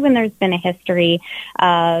 especially when there's been a history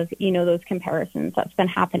of, those comparisons that's been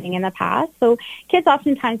happening in the past. So kids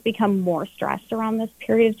oftentimes become more stressed around this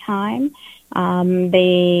period of time.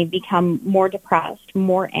 They become more depressed,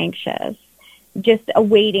 more anxious, just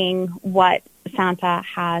awaiting what Santa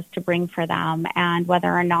has to bring for them and whether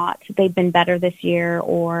or not they've been better this year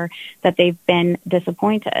or that they've been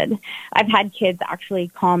disappointed. I've had kids actually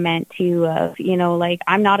comment to,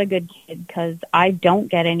 I'm not a good kid because I don't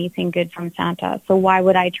get anything good from Santa. So why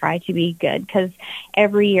would I try to be good? Because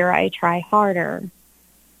every year I try harder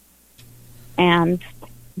and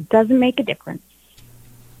it doesn't make a difference.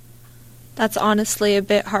 That's honestly a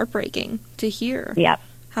bit heartbreaking to hear. Yep.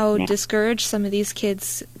 How discouraged some of these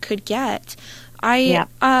kids could get. I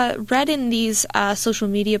read in these social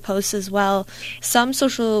media posts as well, some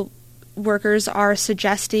social workers are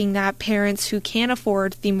suggesting that parents who can't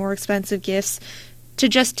afford the more expensive gifts to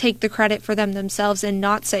just take the credit for them themselves and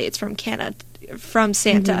not say it's from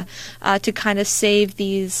Santa, to kind of save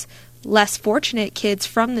these less fortunate kids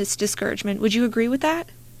from this discouragement. Would you agree with that?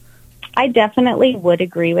 I definitely would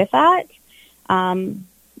agree with that,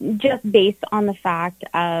 just based on the fact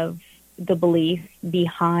of the belief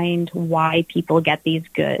behind why people get these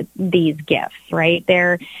gifts, right?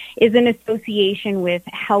 There is an association with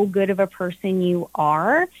how good of a person you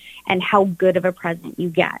are and how good of a present you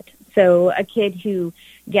get. So a kid who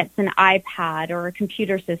gets an iPad or a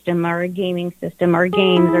computer system or a gaming system or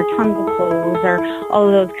games or tons of clothes or all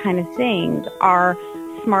of those kind of things are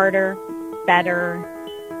smarter, better.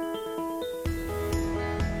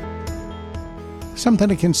 Something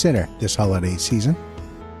to consider this holiday season.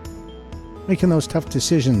 Making those tough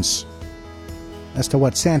decisions as to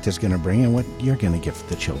what Santa's going to bring and what you're going to gift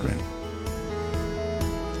the children.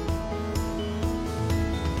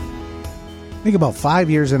 I think about 5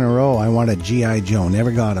 years in a row I wanted G.I. Joe,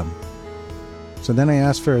 never got him. So then I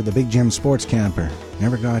asked for the Big Jim sports camper,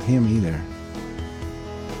 never got him either.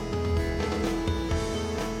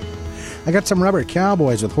 I got some rubber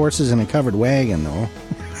cowboys with horses in a covered wagon though.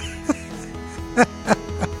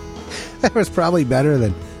 That was probably better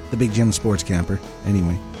than the Big Jim sports camper.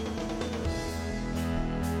 Anyway.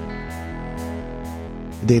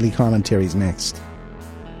 The Daily Commentary's next.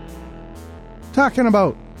 Talking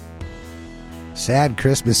about sad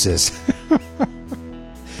Christmases.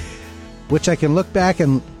 Which I can look back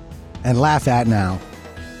and laugh at now.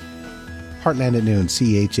 Heartland at Noon,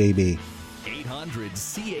 CHAB. 800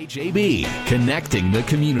 CHAB, connecting the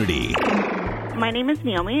community. My name is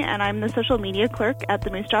Naomi, and I'm the social media clerk at the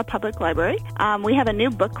Moose Jaw Public Library. We have a new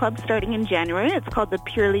book club starting in January. It's called the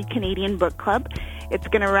Purely Canadian Book Club. It's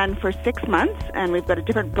going to run for 6 months, and we've got a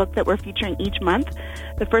different book that we're featuring each month.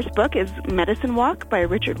 The first book is Medicine Walk by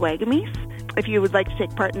Richard Wagamese. If you would like to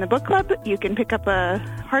take part in the book club, you can pick up a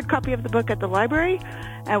hard copy of the book at the library.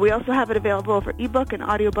 We also have it available for ebook and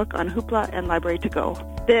audiobook on Hoopla and Library to Go.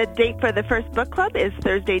 The date for the first book club is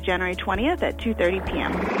Thursday, January 20th at 2:30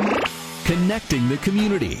 p.m. Connecting the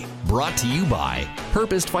community. Brought to you by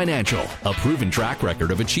Purposed Financial, a proven track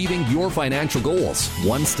record of achieving your financial goals,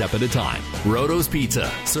 one step at a time. Roto's Pizza,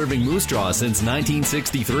 serving Moose Jaw since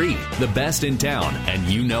 1963. The best in town, and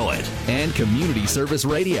you know it. And Community Service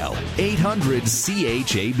Radio, 800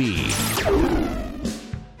 CHAB.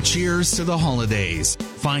 Cheers to the holidays.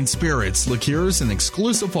 Find spirits, liqueurs, and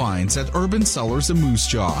exclusive wines at Urban Cellars in Moose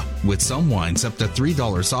Jaw, with some wines up to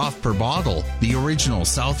 $3 off per bottle. The original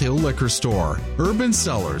South Hill Liquor Store. Urban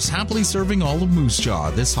Cellars, happily serving all of Moose Jaw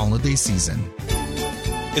this holiday season.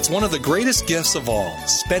 It's one of the greatest gifts of all,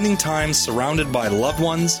 spending time surrounded by loved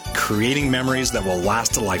ones, creating memories that will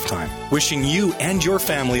last a lifetime. Wishing you and your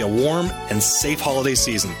family a warm and safe holiday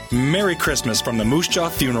season. Merry Christmas from the Moose Jaw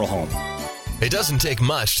Funeral Home. It doesn't take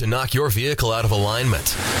much to knock your vehicle out of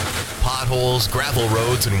alignment. Potholes, gravel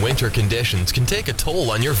roads, and winter conditions can take a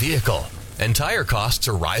toll on your vehicle, and tire costs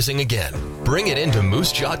are rising again. Bring it into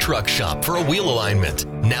Moose Jaw Truck Shop for a wheel alignment,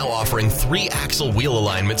 now offering 3-axle wheel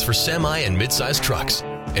alignments for semi and mid-sized trucks.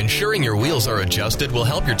 Ensuring your wheels are adjusted will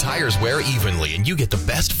help your tires wear evenly and you get the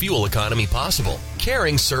best fuel economy possible.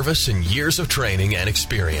 Caring service and years of training and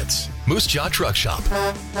experience. Moose Jaw Truck Shop.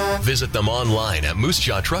 Visit them online at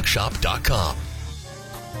moosejawtruckshop.com.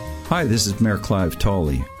 Hi, this is Mayor Clive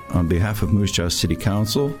Tolley. On behalf of Moose Jaw City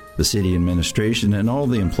Council, the City Administration, and all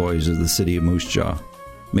the employees of the City of Moose Jaw,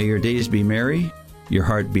 may your days be merry, your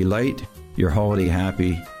heart be light, your holiday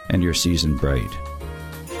happy, and your season bright.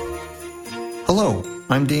 Hello,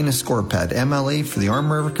 I'm Dana Scorpad, MLA for the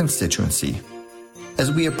Arm River constituency.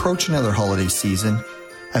 As we approach another holiday season,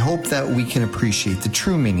 I hope that we can appreciate the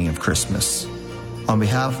true meaning of Christmas. On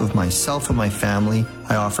behalf of myself and my family,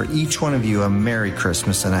 I offer each one of you a Merry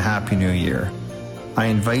Christmas and a Happy New Year. I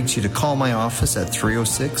invite you to call my office at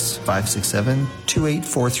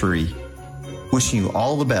 306-567-2843. Wishing you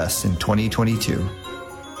all the best in 2022.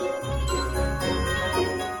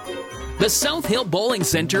 The South Hill Bowling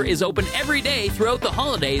Center is open every day throughout the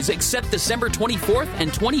holidays except December 24th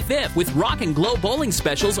and 25th with Rock and Glow bowling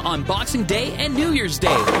specials on Boxing Day and New Year's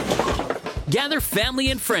Day. Gather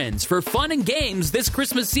family and friends for fun and games this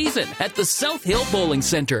Christmas season at the South Hill Bowling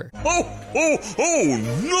Center. Oh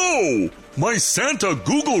no! My Santa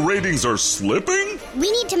Google ratings are slipping? We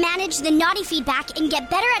need to manage the naughty feedback and get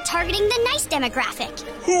better at targeting the nice demographic.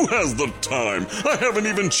 Who has the time? I haven't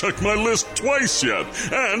even checked my list twice yet.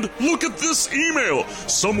 And look at this email.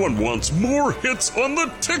 Someone wants more hits on the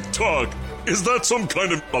TikTok. Is that some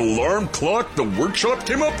kind of alarm clock the workshop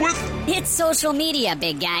came up with? It's social media,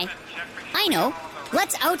 big guy. I know.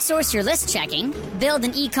 Let's outsource your list checking, build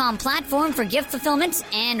an e-com platform for gift fulfillment,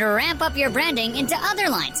 and ramp up your branding into other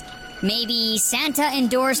lines. Maybe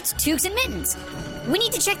Santa-endorsed toques and mittens. We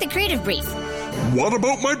need to check the creative brief. What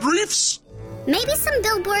about my briefs? Maybe some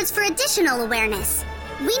billboards for additional awareness.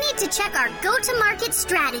 We need to check our go-to-market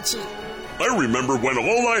strategy. I remember when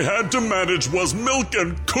all I had to manage was milk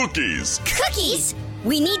and cookies. Cookies?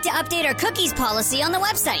 We need to update our cookies policy on the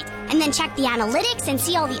website. And then check the analytics and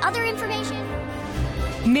see all the other information.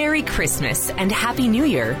 Merry Christmas and Happy New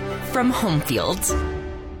Year from Homefield.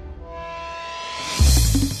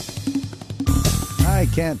 I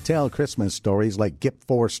can't tell Christmas stories like Gip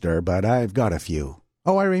Forster, but I've got a few.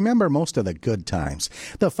 Oh, I remember most of the good times.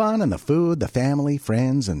 The fun and the food, the family,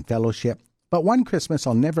 friends, and fellowship. But one Christmas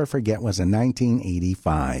I'll never forget was in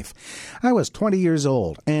 1985. I was 20 years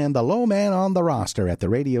old and the low man on the roster at the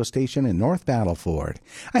radio station in North Battleford.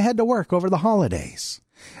 I had to work over the holidays.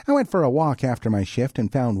 I went for a walk after my shift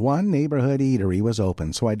and found one neighborhood eatery was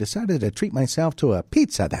open, so I decided to treat myself to a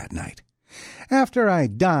pizza that night. After I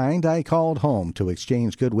dined, I called home to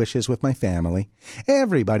exchange good wishes with my family.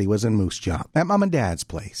 Everybody was in Moose Jaw, at Mom and Dad's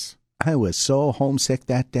place. I was so homesick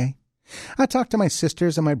that day. I talked to my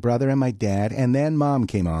sisters and my brother and my dad, and then Mom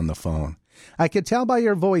came on the phone. I could tell by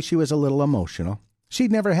her voice she was a little emotional.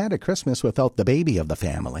 She'd never had a Christmas without the baby of the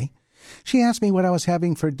family. She asked me what I was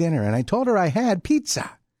having for dinner, and I told her I had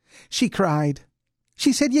pizza. She cried.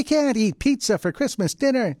 She said, "You can't eat pizza for Christmas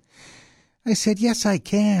dinner." I said, "Yes, I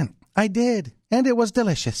can." I did, and it was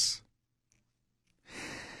delicious.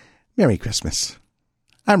 Merry Christmas.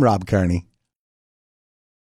 I'm Rob Carney.